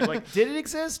little bit. Like, did it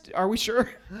exist? Are we sure?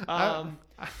 But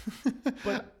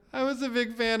I was a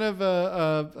big fan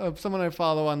of someone I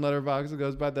follow on Letterboxd that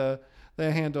goes by the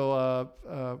handle,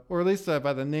 or at least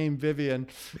by the name Vivian.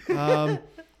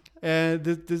 And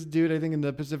this dude, I think in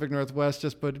the Pacific Northwest,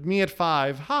 just put me at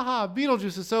 5. Haha,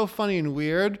 Beetlejuice is so funny and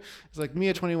weird. It's like me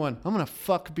at 21. I'm going to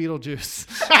fuck Beetlejuice.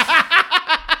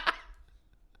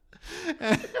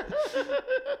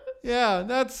 Yeah,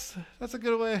 that's a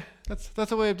good way.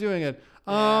 That's a way of doing it.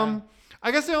 I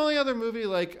guess the only other movie,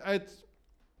 like,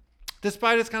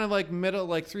 despite its kind of like middle,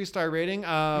 like 3-star rating,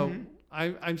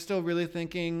 I'm still really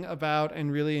thinking about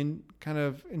and really kind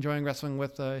of enjoying wrestling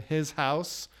with His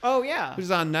House. Oh, yeah. Which is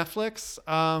on Netflix.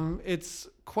 It's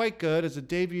quite good. It's a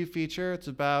debut feature. It's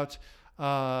about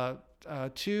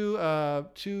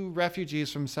two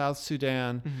refugees from South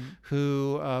Sudan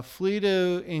who flee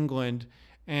to England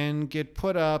and get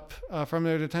put up from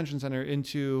their detention center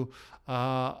into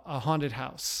a haunted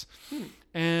house.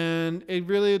 And it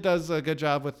really does a good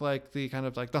job with like the kind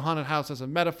of like the haunted house as a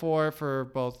metaphor for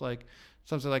both like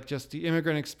something like just the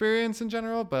immigrant experience in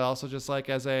general, but also just like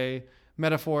as a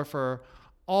metaphor for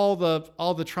all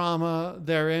the trauma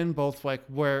therein, both like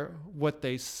what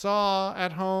they saw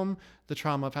at home, the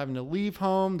trauma of having to leave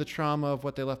home, the trauma of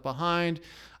what they left behind,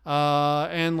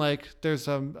 and like there's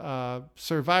some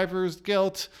survivor's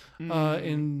guilt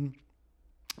in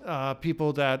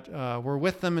people that were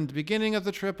with them in the beginning of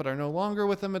the trip but are no longer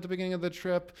with them at the beginning of the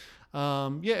trip.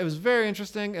 It was very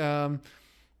interesting.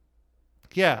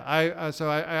 I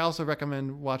also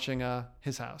recommend watching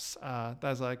His House.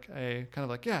 That's like a kind of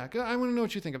like, I want to know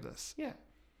what you think of this. Yeah.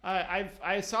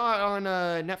 I saw it on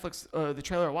Netflix, the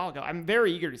trailer a while ago. I'm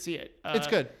very eager to see it. It's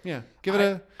good. Yeah.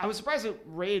 I was surprised it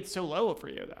rated so low for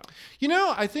you, though. You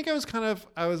know, I think I was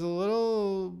a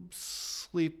little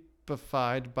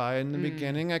sleepified by it in the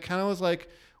beginning. I kind of was like,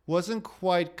 wasn't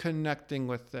quite connecting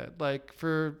with it. Like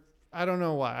I don't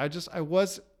know why.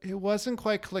 It wasn't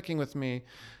quite clicking with me.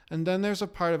 And then there's a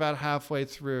part about halfway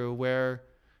through where,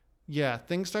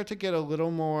 things start to get a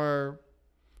little more,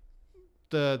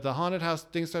 the haunted house,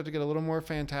 things start to get a little more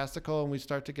fantastical, and we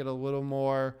start to get a little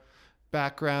more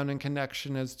background and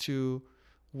connection as to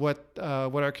what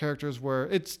our characters were.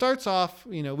 It starts off,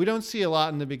 we don't see a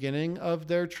lot in the beginning of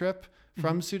their trip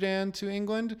from Sudan to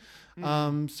England.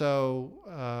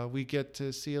 So we get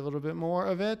to see a little bit more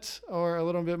of it, or a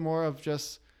little bit more of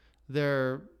just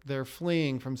they're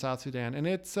fleeing from South Sudan. And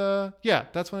it's,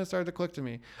 that's when it started to click to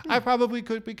me. I probably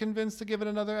could be convinced to give it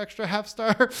another extra half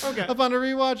star upon a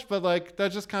rewatch, but like,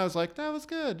 that just kind of was like, that was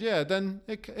good. Yeah. Then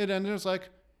it ended. It was like,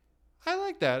 I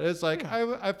like that. It's like,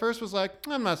 I first was like,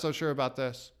 I'm not so sure about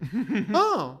this. And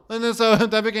then so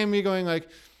that became me going like,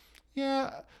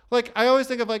 like I always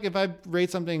think of like, if I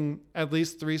rate something at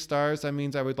least 3 stars, that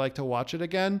means I would like to watch it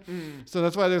again. So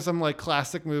that's why there's some like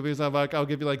classic movies I'm like, I'll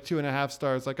give you like 2.5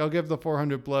 stars. Like I'll give The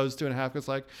 400 Blows 2.5. It's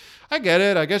like, I get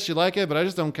it. I guess you like it, but I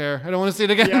just don't care. I don't want to see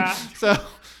it again. Yeah. So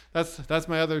that's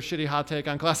my other shitty hot take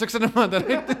on classic cinema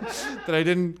that I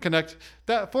didn't connect.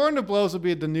 That 400 Blows would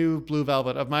be the new Blue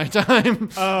Velvet of my time.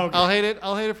 Oh, okay.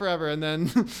 I'll hate it forever. And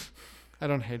then I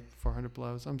don't hate 400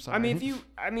 Blows. I'm sorry.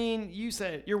 You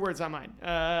said your words, not mine.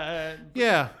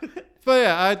 Yeah,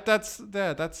 but that's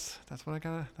what I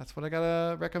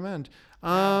gotta recommend.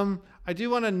 I do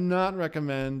want to not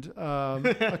recommend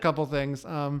a couple things.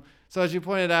 So as you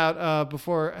pointed out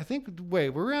before, I think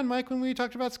were we on mic when we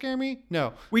talked about Scare Me?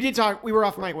 No, we did talk. We were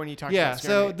off mic when you talked about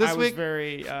Scare Me. So this week,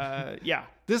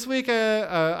 This week,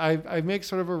 I make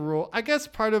sort of a rule. I guess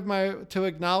part of to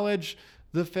acknowledge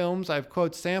the films I've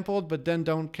quote sampled, but then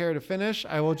don't care to finish,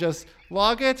 I will just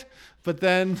log it, but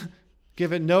then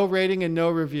give it no rating and no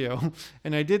review.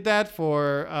 And I did that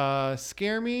for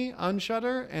Scare Me on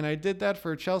Shudder, and I did that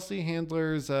for Chelsea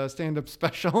Handler's stand-up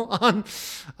special on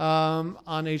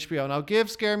HBO. And I'll give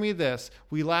Scare Me this: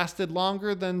 we lasted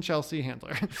longer than Chelsea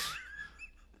Handler.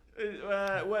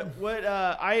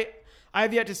 I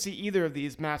have yet to see either of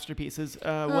these masterpieces.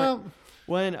 Why?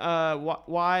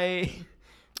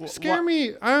 Scare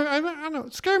Me, I don't know.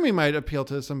 Scare Me might appeal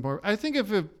to some more. I think if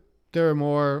there are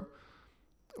more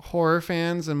horror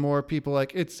fans and more people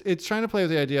like it's trying to play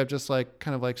with the idea of just like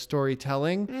kind of like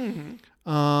storytelling.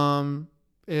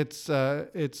 It's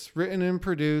written and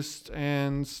produced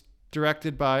and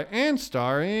directed by and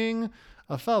starring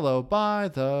a fellow by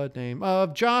the name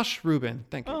of Josh Rubin.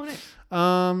 Thank you. Oh,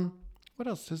 nice. What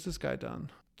else has this guy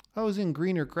done? Oh, he's in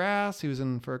Greener Grass. He was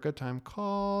in For a Good Time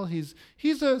Call. He's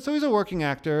a working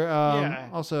actor.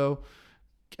 Also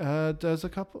does a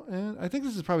couple. And I think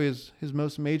this is probably his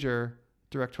most major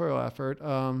directorial effort,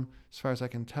 as far as I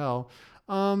can tell.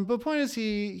 But the point is,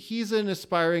 he's an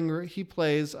aspiring. He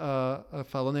plays a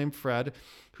fellow named Fred,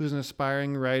 who's an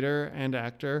aspiring writer and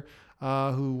actor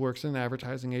who works in an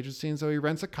advertising agency, and so he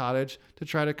rents a cottage to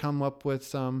try to come up with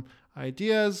some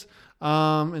ideas.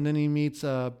 And then he meets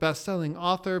a best-selling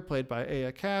author played by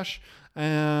Aya Cash,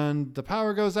 and the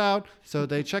power goes out, so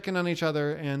they check in on each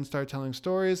other and start telling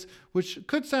stories, which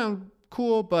could sound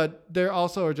cool, but they're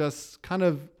also are just kind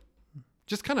of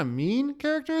mean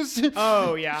characters.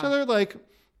 Oh yeah. So they're like,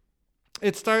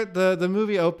 the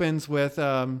movie opens with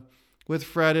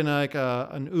Fred in like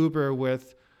an Uber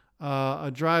with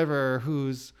a driver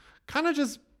who's kind of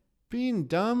just being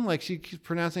dumb. Like she keeps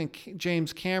pronouncing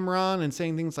James Cameron and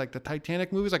saying things like the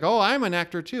Titanic movies, like, oh, I'm an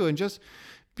actor too. And just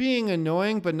being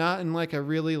annoying, but not in like a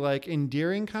really like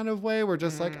endearing kind of way. We're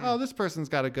just like, oh, this person's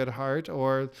got a good heart,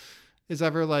 or is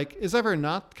ever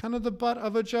not kind of the butt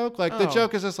of a joke. Like the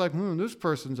joke is just like, this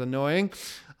person's annoying.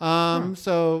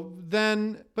 So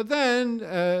then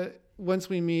once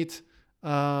we meet,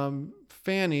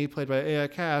 Fanny, played by Aya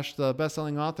Cash, the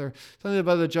best-selling author, something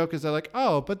about the joke is they're like,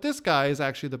 oh, but this guy is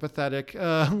actually the pathetic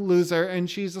loser, and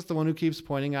she's just the one who keeps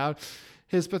pointing out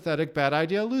his pathetic bad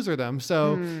idea loserdom.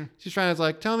 So she's trying to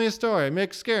like, tell me a story,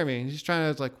 scare me. And she's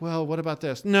trying to like, well, what about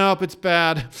this? Nope, it's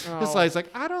bad. This guy's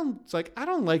like, I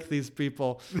don't like these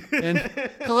people. And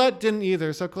Colette didn't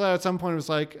either. So Colette at some point was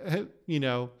like,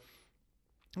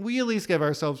 we at least give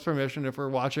ourselves permission if we're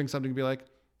watching something to be like,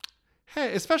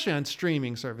 hey, especially on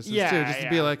streaming services too, just to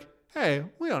be like, hey,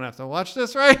 we don't have to watch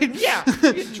this, right? Yeah,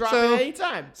 you can drop it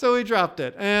anytime. So we dropped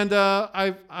it, and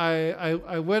I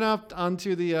went up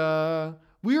onto the.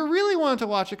 We really wanted to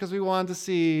watch it because we wanted to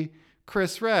see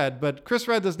Chris Redd, but Chris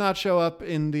Redd does not show up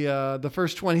in the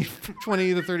first 20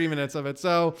 to 30 minutes of it.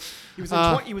 So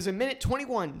he was in minute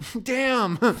 21.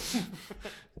 Damn.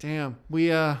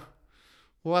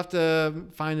 We'll have to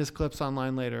find his clips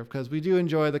online later because we do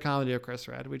enjoy the comedy of Chris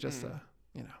Redd. We just,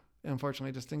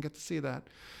 unfortunately, just didn't get to see that.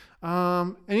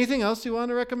 Anything else you want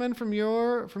to recommend from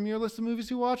your list of movies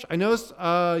you watched? I noticed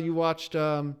you watched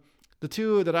the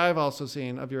two that I've also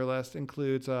seen of your list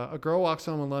includes A Girl Walks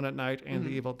Home Alone at Night and The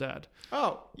Evil Dead.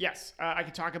 Oh, yes. I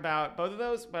could talk about both of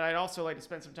those, but I'd also like to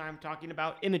spend some time talking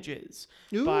about Images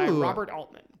by Robert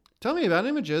Altman. Tell me about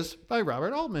Images by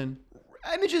Robert Altman.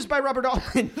 Images by Robert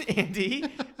Altman, Andy,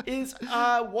 is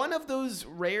one of those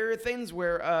rare things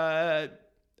where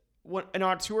an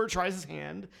auteur tries his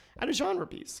hand at a genre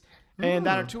piece. And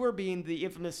that auteur being the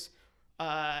infamous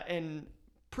and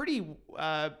pretty...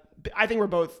 I think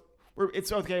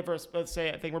it's okay for us both to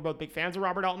say I think we're both big fans of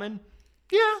Robert Altman.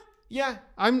 Yeah.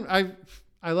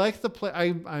 I like the play.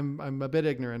 I'm a bit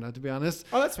ignorant, to be honest.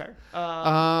 Oh, that's fair.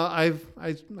 I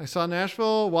saw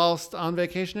Nashville whilst on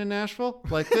vacation in Nashville.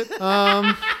 Liked it. Did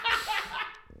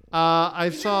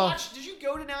you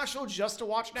go to Nashville just to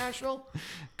watch Nashville?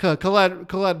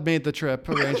 Colette made the trip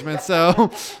arrangement,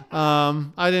 so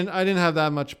I didn't have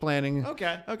that much planning.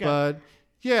 Okay. But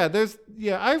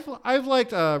I've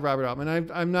liked Robert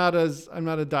Altman. I'm not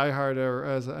a diehard or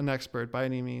as an expert by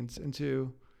any means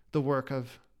into the work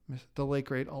of the late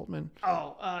great Altman.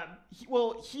 For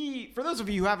those of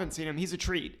you who haven't seen him, he's a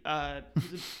treat.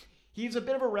 He's a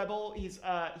bit of a rebel. He's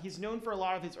known for a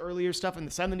lot of his earlier stuff in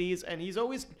the 70s, and he's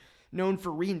always known for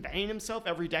reinventing himself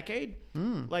every decade.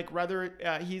 Like rather,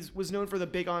 he was known for the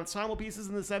big ensemble pieces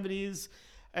in the 70s,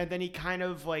 and then he kind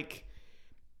of like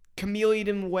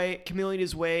chameleoned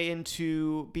his way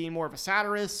into being more of a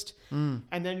satirist, and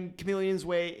then chameleoned his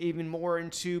way even more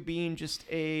into being just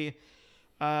to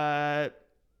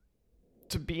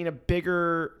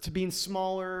being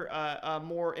smaller,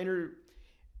 more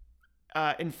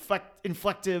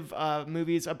inflective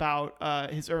movies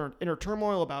about his inner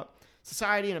turmoil, about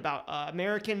society, and about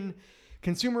American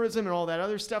consumerism and all that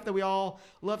other stuff that we all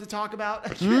love to talk about.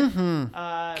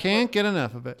 Can't get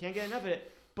enough of it.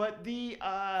 But the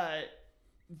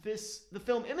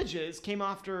film Images came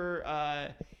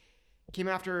after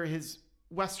his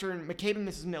Western McCabe and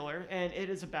Mrs. Miller, and it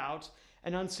is about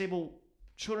an unstable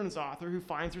children's author who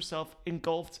finds herself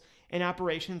engulfed in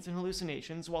apparitions and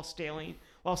hallucinations while staying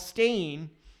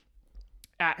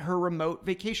at her remote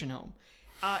vacation home.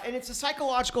 And it's a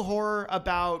psychological horror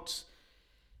about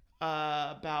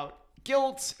about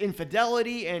guilt,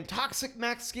 infidelity, and toxic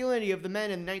masculinity of the men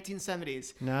in the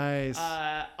 1970s. Nice.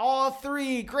 All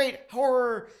three great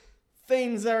horror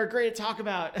things that are great to talk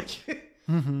about.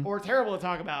 Or terrible to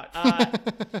talk about.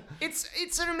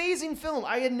 It's an amazing film.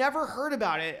 I had never heard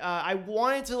about it. I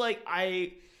wanted to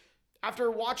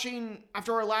after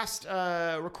our last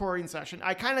recording session,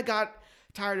 I kind of got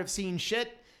tired of seeing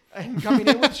shit and coming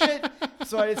in with shit.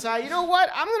 So I decided, you know what?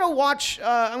 I'm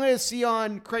going to see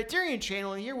on Criterion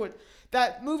Channel and hear what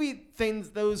that movie things,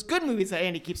 those good movies that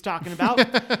Andy keeps talking about.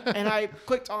 And I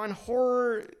clicked on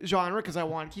horror genre because I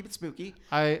want to keep it spooky.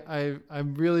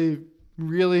 I'm really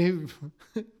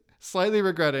slightly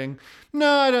regretting.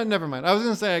 No, I don't. Never mind. I was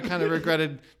going to say I kind of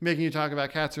regretted making you talk about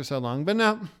cats for so long, but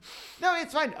no. No,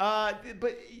 it's fine.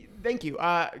 But thank you.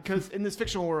 Because in this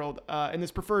fictional world, in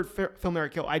this preferred film area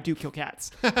kill, I do kill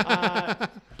cats. But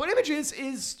Images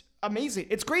is amazing.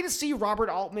 It's great to see Robert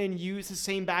Altman use the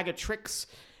same bag of tricks.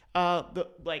 The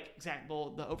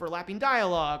overlapping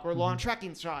dialogue or long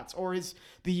tracking shots or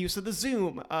the use of the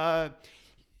zoom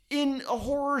in a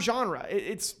horror genre.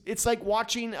 It's like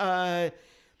watching a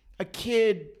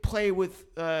kid play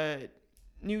with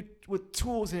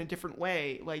tools in a different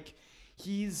way. Like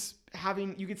you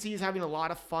can see he's having a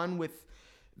lot of fun with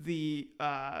the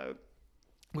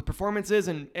with performances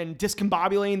and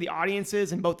discombobulating the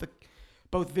audiences and both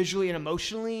visually and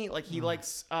emotionally. Like he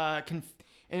likes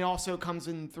and it also comes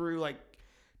in through like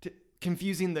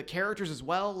confusing the characters as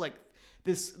well. Like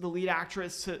the lead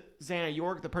actress, Zana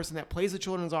York, the person that plays the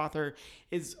children's author,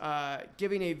 is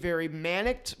giving a very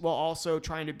manic while also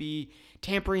trying to be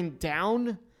tampering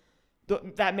down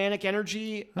that manic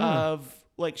energy of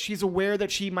like she's aware that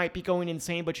she might be going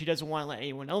insane, but she doesn't want to let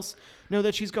anyone else know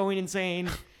that she's going insane.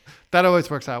 That always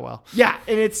works out well. Yeah,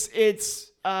 and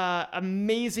it's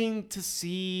amazing to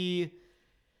see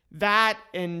that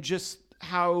and just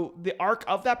how the arc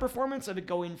of that performance of it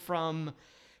going from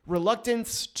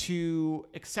reluctance to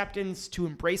acceptance to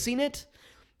embracing it.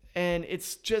 And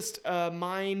it's just a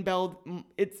mind-beld.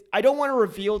 I don't want to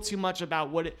reveal too much about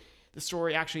what the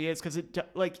story actually is because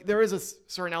there is a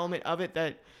certain element of it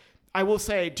that I will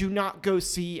say do not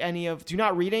read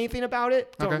anything about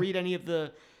it. Don't read any of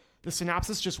the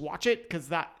synopsis. Just watch it because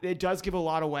it does give a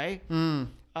lot away.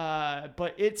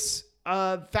 But it's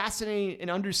a fascinating and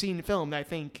underseen film that I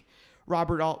think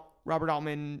Robert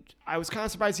Altman, I was kind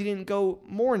of surprised he didn't go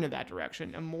more into that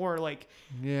direction and more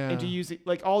into using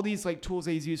like all these like tools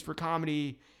that he's used for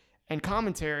comedy and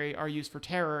commentary are used for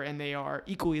terror and they are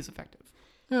equally as effective.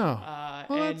 Yeah.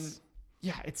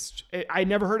 I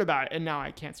never heard about it and now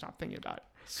I can't stop thinking about it.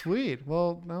 Sweet.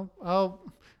 Well, no,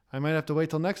 I might have to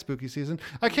wait till next spooky season.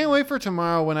 I can't wait for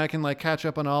tomorrow when I can like catch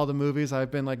up on all the movies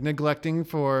I've been like neglecting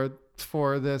for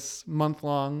this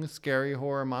month-long scary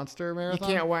horror monster marathon.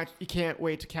 You can't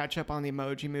wait to catch up on the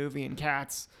Emoji Movie and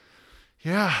Cats.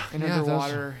 Yeah. And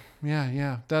Underwater.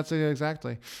 That's it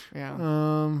exactly.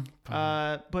 Yeah.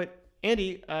 But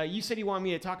Andy, you said you wanted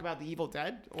me to talk about The Evil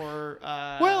Dead or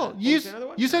you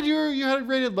said you had it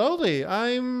rated lowly.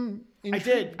 I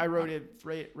did. I rated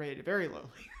it very lowly.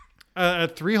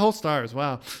 At 3 whole stars.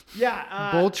 Wow.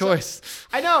 Yeah. Bold choice.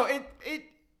 I know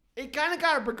it kind of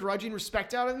got a begrudging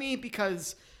respect out of me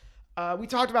because we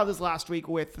talked about this last week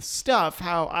with Stuff,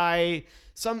 how a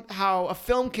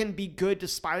film can be good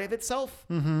despite of itself.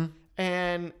 Mm-hmm.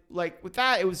 And like with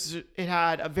that, it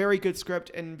had a very good script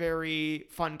and very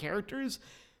fun characters.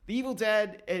 The Evil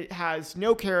Dead, it has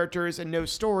no characters and no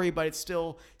story, but it's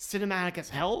still cinematic as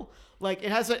hell. Like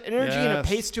it has an energy and a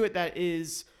pace to it that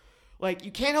is like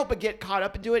you can't help but get caught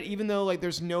up into it, even though like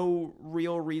there's no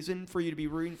real reason for you to be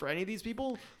rooting for any of these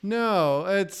people. No,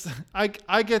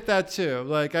 I get that too.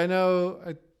 Like I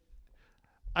know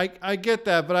I get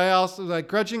that, but I also like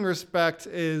grudging respect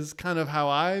is kind of how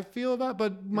I feel about it,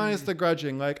 but minus the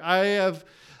grudging. Like I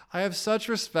have such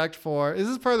respect for. This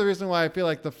is part of the reason why I feel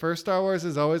like the first Star Wars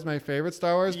is always my favorite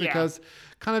Star Wars because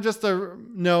kind of just the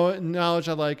knowledge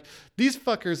of like these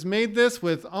fuckers made this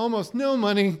with almost no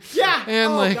money. Yeah.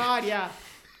 And God, yeah.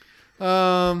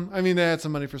 I mean they had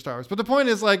some money for Star Wars, but the point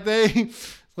is like they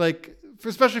like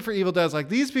especially for Evil Dead, like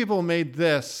these people made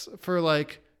this for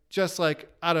like just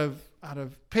like out of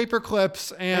paper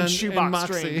clips and shoebox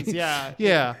Moxie. strings. Yeah.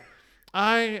 Yeah.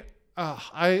 I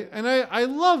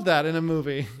love that in a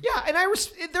movie. Yeah, and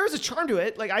there was a charm to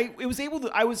it. Like I was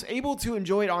able to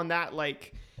enjoy it on that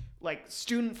like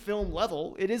student film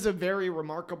level. It is a very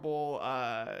remarkable.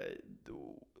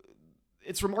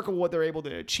 It's remarkable what they're able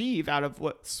to achieve out of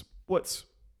what's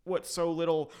so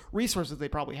little resources they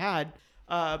probably had.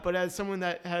 But as someone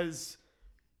that has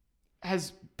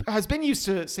been used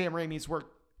to Sam Raimi's work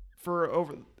for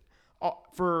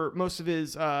for most of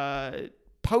his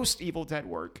post Evil Dead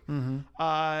work. Mm-hmm.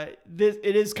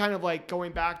 It is kind of like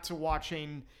going back to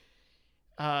watching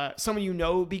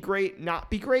someone be great, not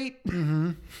be great.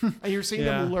 Mm-hmm. And you're seeing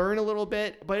them learn a little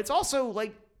bit, but it's also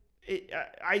like,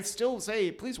 I still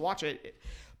say, please watch it.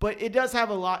 But it does have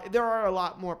there are a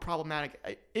lot more problematic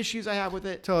issues I have with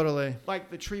it. Totally.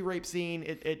 Like the tree rape scene,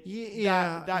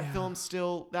 that film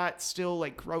still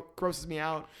like grosses me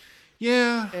out.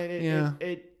 Yeah. And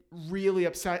it really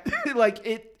upset, like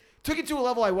it took it to a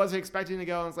level I wasn't expecting to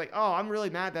go. I was like, oh, I'm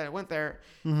really mad that it went there.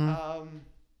 Mm-hmm.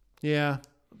 Yeah.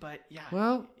 But yeah.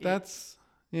 Well, I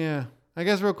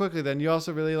guess real quickly then, you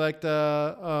also really liked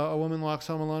A Woman Walks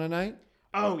Home Alone at Night?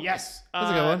 Oh, yes. That's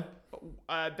a good one.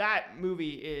 That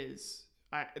movie is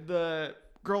the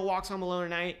girl walks home alone at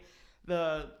night.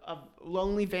 A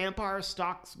lonely vampire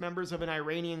stalks members of an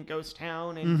Iranian ghost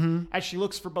town, and as she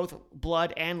looks for both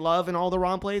blood and love in all the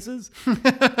wrong places.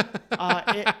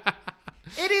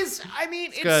 It is. I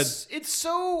mean, it's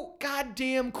so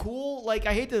goddamn cool. Like,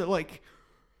 I hate to like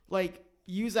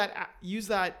use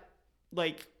that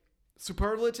like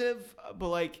superlative, but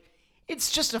like,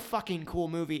 it's just a fucking cool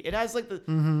movie. It has like it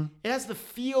has the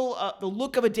feel, the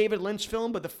look of a David Lynch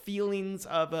film, but the feelings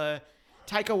of a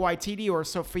Taika Waititi or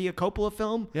Sofia Coppola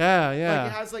film. Yeah.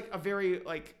 Like, it has like a very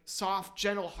like soft,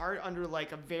 gentle heart under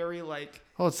like a very like.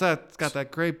 Oh, it's got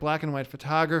that great black and white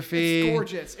photography. It's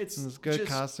gorgeous. It's good just,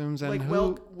 costumes and like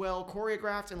well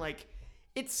choreographed, and like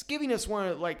it's giving us one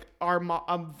of like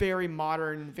a very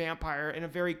modern vampire and a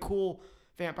very cool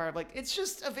vampire. Like, it's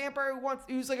just a vampire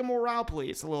who's like a morale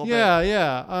police a little bit.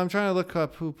 Yeah. I'm trying to look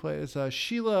up who plays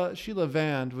Sheila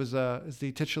Vand is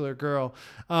the titular girl.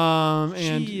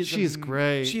 And she's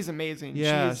great. She's amazing.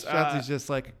 Yeah, she's got these just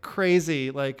like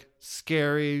crazy, like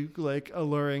scary, like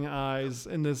alluring eyes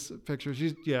in this picture.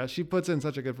 She puts in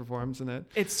such a good performance in it.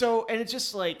 It's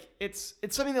just like it's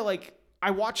something that like I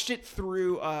watched it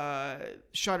through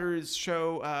Shudder's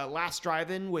show Last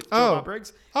Drive-In with Joe Bob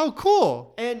Briggs. Oh,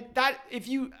 cool! And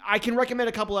I can recommend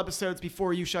a couple episodes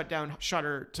before you shut down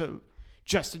Shudder to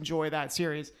just enjoy that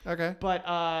series. Okay.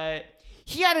 But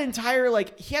he had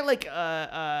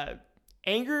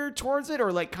anger towards it,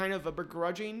 or like kind of a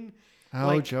begrudging.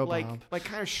 Joe Bob. Like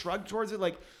kind of shrug towards it.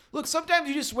 Like, look, sometimes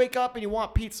you just wake up and you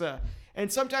want pizza.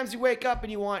 And sometimes you wake up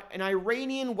and you want an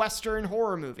Iranian Western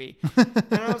horror movie.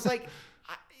 And I was like,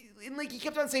 he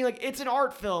kept on saying, like, it's an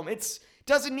art film. It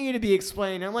doesn't need to be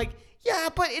explained. And I'm like, yeah,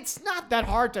 but it's not that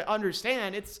hard to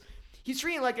understand. He's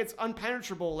treating it like it's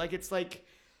unpenetrable. Like it's like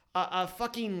a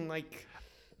fucking like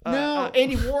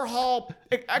Andy Warhol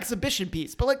exhibition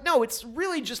piece. But like, no, it's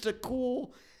really just a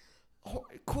cool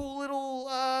little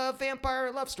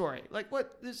vampire love story. Like,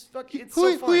 what this fucking it's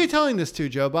so fun. Who are you telling this to,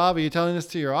 Joe Bob? Are you telling this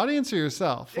to your audience or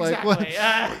yourself? Exactly.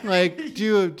 Like, like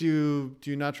do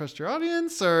you not trust your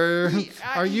audience, or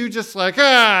are you just like,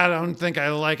 I don't think I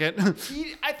like it?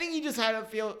 I think he just had a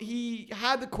feel. He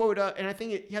had the quota, and I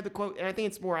think he had the quote, and I think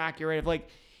it's more accurate. Of like,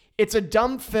 it's a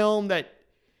dumb film that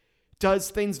does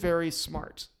things very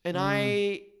smart, and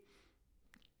I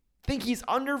think he's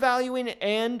undervaluing it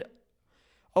and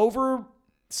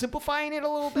oversimplifying it a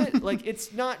little bit. Like,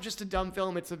 it's not just a dumb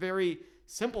film; it's a very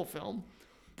simple film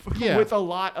with a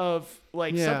lot of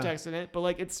like subtext in it. But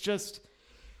like, it's just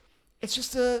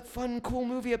a fun, cool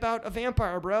movie about a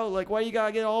vampire, bro. Like, why you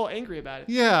gotta get all angry about it?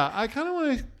 Yeah, I kind of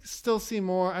want to still see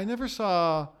more. I never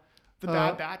saw The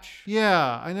Bad Batch.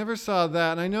 Yeah, I never saw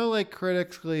that, and I know like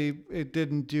critically it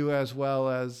didn't do as well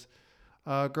as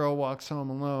Girl Walks Home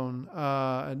Alone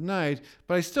at Night,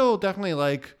 but I still definitely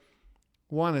like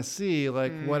want to see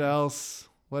like what else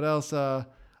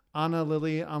Anna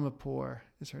Lily Amapour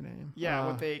is her name. Yeah,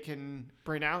 what they can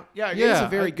bring out. Yeah, it's a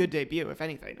very good debut, if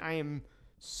anything. I am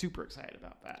super excited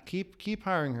about that. Keep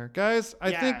hiring her, guys.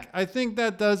 I think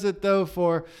that does it though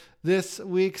for this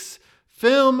week's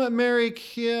Film, Marry,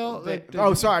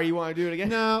 Kill. Sorry, you want to do it again?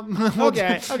 No.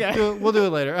 Okay. We'll do it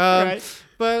later. Right.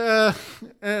 But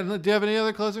do you have any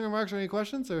other closing remarks or any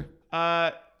questions? Or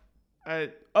I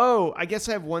guess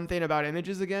I have one thing about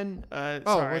images again.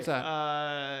 Sorry. What's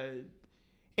that?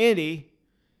 Andy,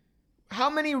 how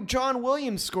many John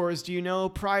Williams scores do you know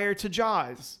prior to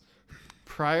Jaws?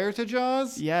 Prior to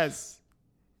Jaws? Yes.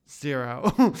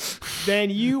 0. Then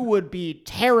you would be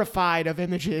terrified of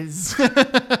images.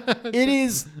 It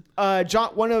is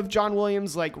one of John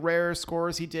Williams' like rare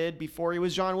scores he did before he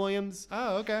was John Williams.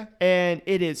 Oh, okay. And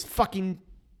it is fucking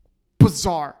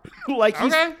bizarre. Like,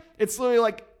 it's literally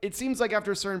like, it seems like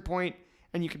after a certain point,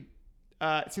 and you can,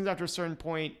 it seems after a certain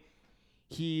point,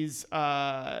 he's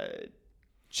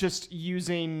just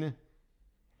using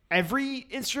every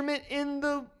instrument in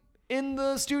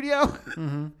the studio.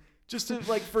 just to,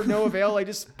 like, for no avail. Like,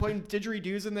 just putting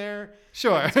didgeridoos in there.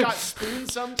 Sure. It's got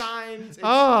spoons sometimes.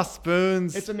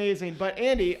 Spoons. It's amazing. But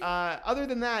Andy, other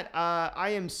than that,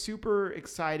 I am super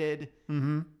excited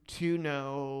to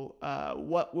know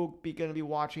what we'll be going to be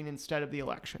watching instead of the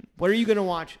election. What are you going to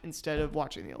watch instead of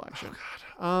watching the election?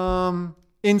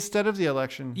 Instead of the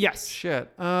election. Yes. Shit.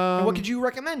 And what could you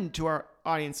recommend to our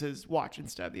audiences watch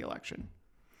instead of the election?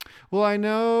 Well, I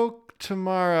know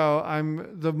tomorrow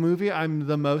the movie I'm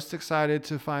the most excited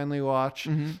to finally watch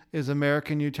is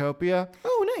American Utopia.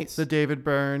 Oh, nice. The David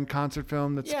Byrne concert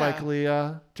film that Spike Lee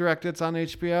directed. It's on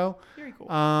HBO. Very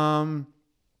cool.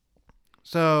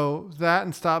 So that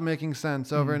and Stop Making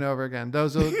Sense over and over again.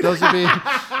 Those will be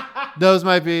those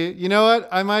might be. You know what?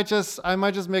 I might just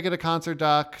make it a concert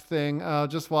doc thing. I'll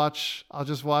just watch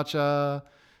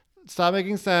Stop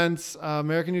Making Sense,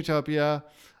 American Utopia,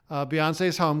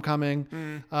 Beyonce's Homecoming,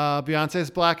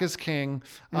 Beyonce's Black is King,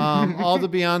 all the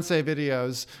Beyonce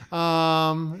videos,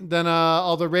 then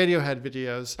all the Radiohead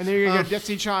videos. And then you're going to get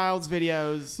Dixie Childs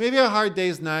videos. Maybe A Hard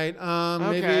Day's Night.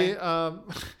 Okay.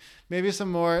 Maybe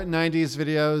some more 90s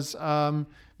videos.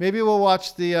 Maybe we'll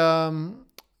watch the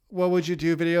What Would You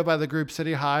Do video by the group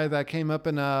City High that came up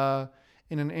in an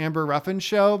Amber Ruffin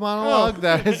show monologue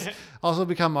that has also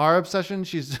become our obsession.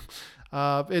 She's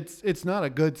it's not a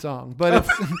good song, but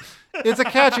it's a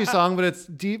catchy song, but it's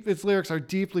deep. Its lyrics are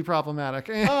deeply problematic.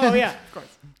 Oh yeah, of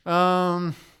course.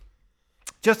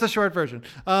 Just a short version.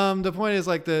 The point is,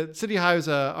 like, the City High is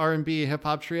a R&B hip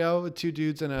hop trio with two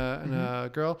dudes and a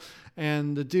girl,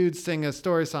 and the dudes sing a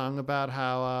story song about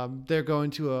how they're going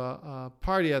to a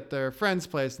party at their friend's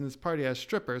place, and this party has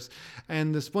strippers,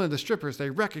 and one of the strippers they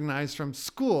recognize from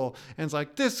school, and it's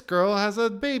like, this girl has a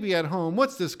baby at home.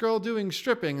 What's this girl doing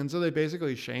stripping? And so they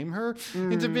basically shame her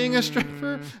into being a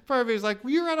stripper. Part of it is like,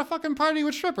 well, you're at a fucking party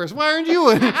with strippers. Why aren't you?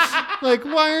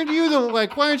 Why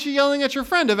aren't you yelling at your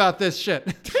friend about this shit?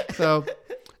 So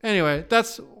anyway,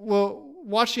 we'll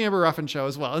watch the Amber Ruffin show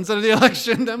as well instead of the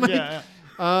election. That might,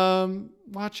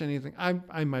 watch anything.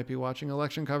 I might be watching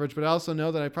election coverage, but I also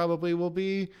know that I probably will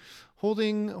be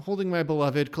holding my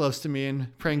beloved close to me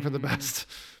and praying for the best.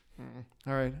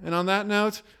 All right. And on that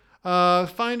note,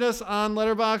 find us on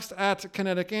Letterboxd at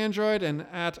Kinetic Android and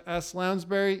at S.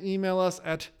 Lounsbury. Email us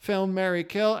at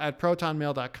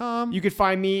filmmarykill@protonmail.com. You could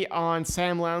find me on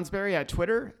Sam Lounsbury at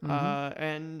Twitter,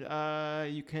 and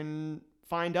you can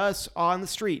find us on the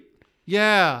street.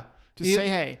 Yeah. Just say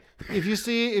hey. If you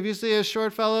see a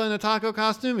short fellow in a taco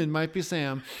costume, it might be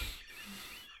Sam.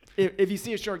 If you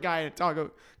see a short guy in a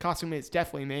taco costume, it's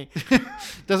definitely me.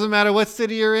 Doesn't matter what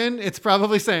city you're in, it's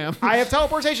probably Sam. I have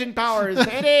teleportation powers.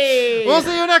 Andy! We'll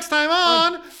see you next time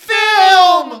on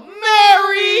Film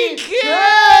Mary Kill!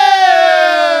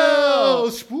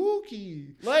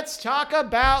 Spooky. Let's talk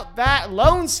about that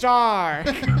Lone Star.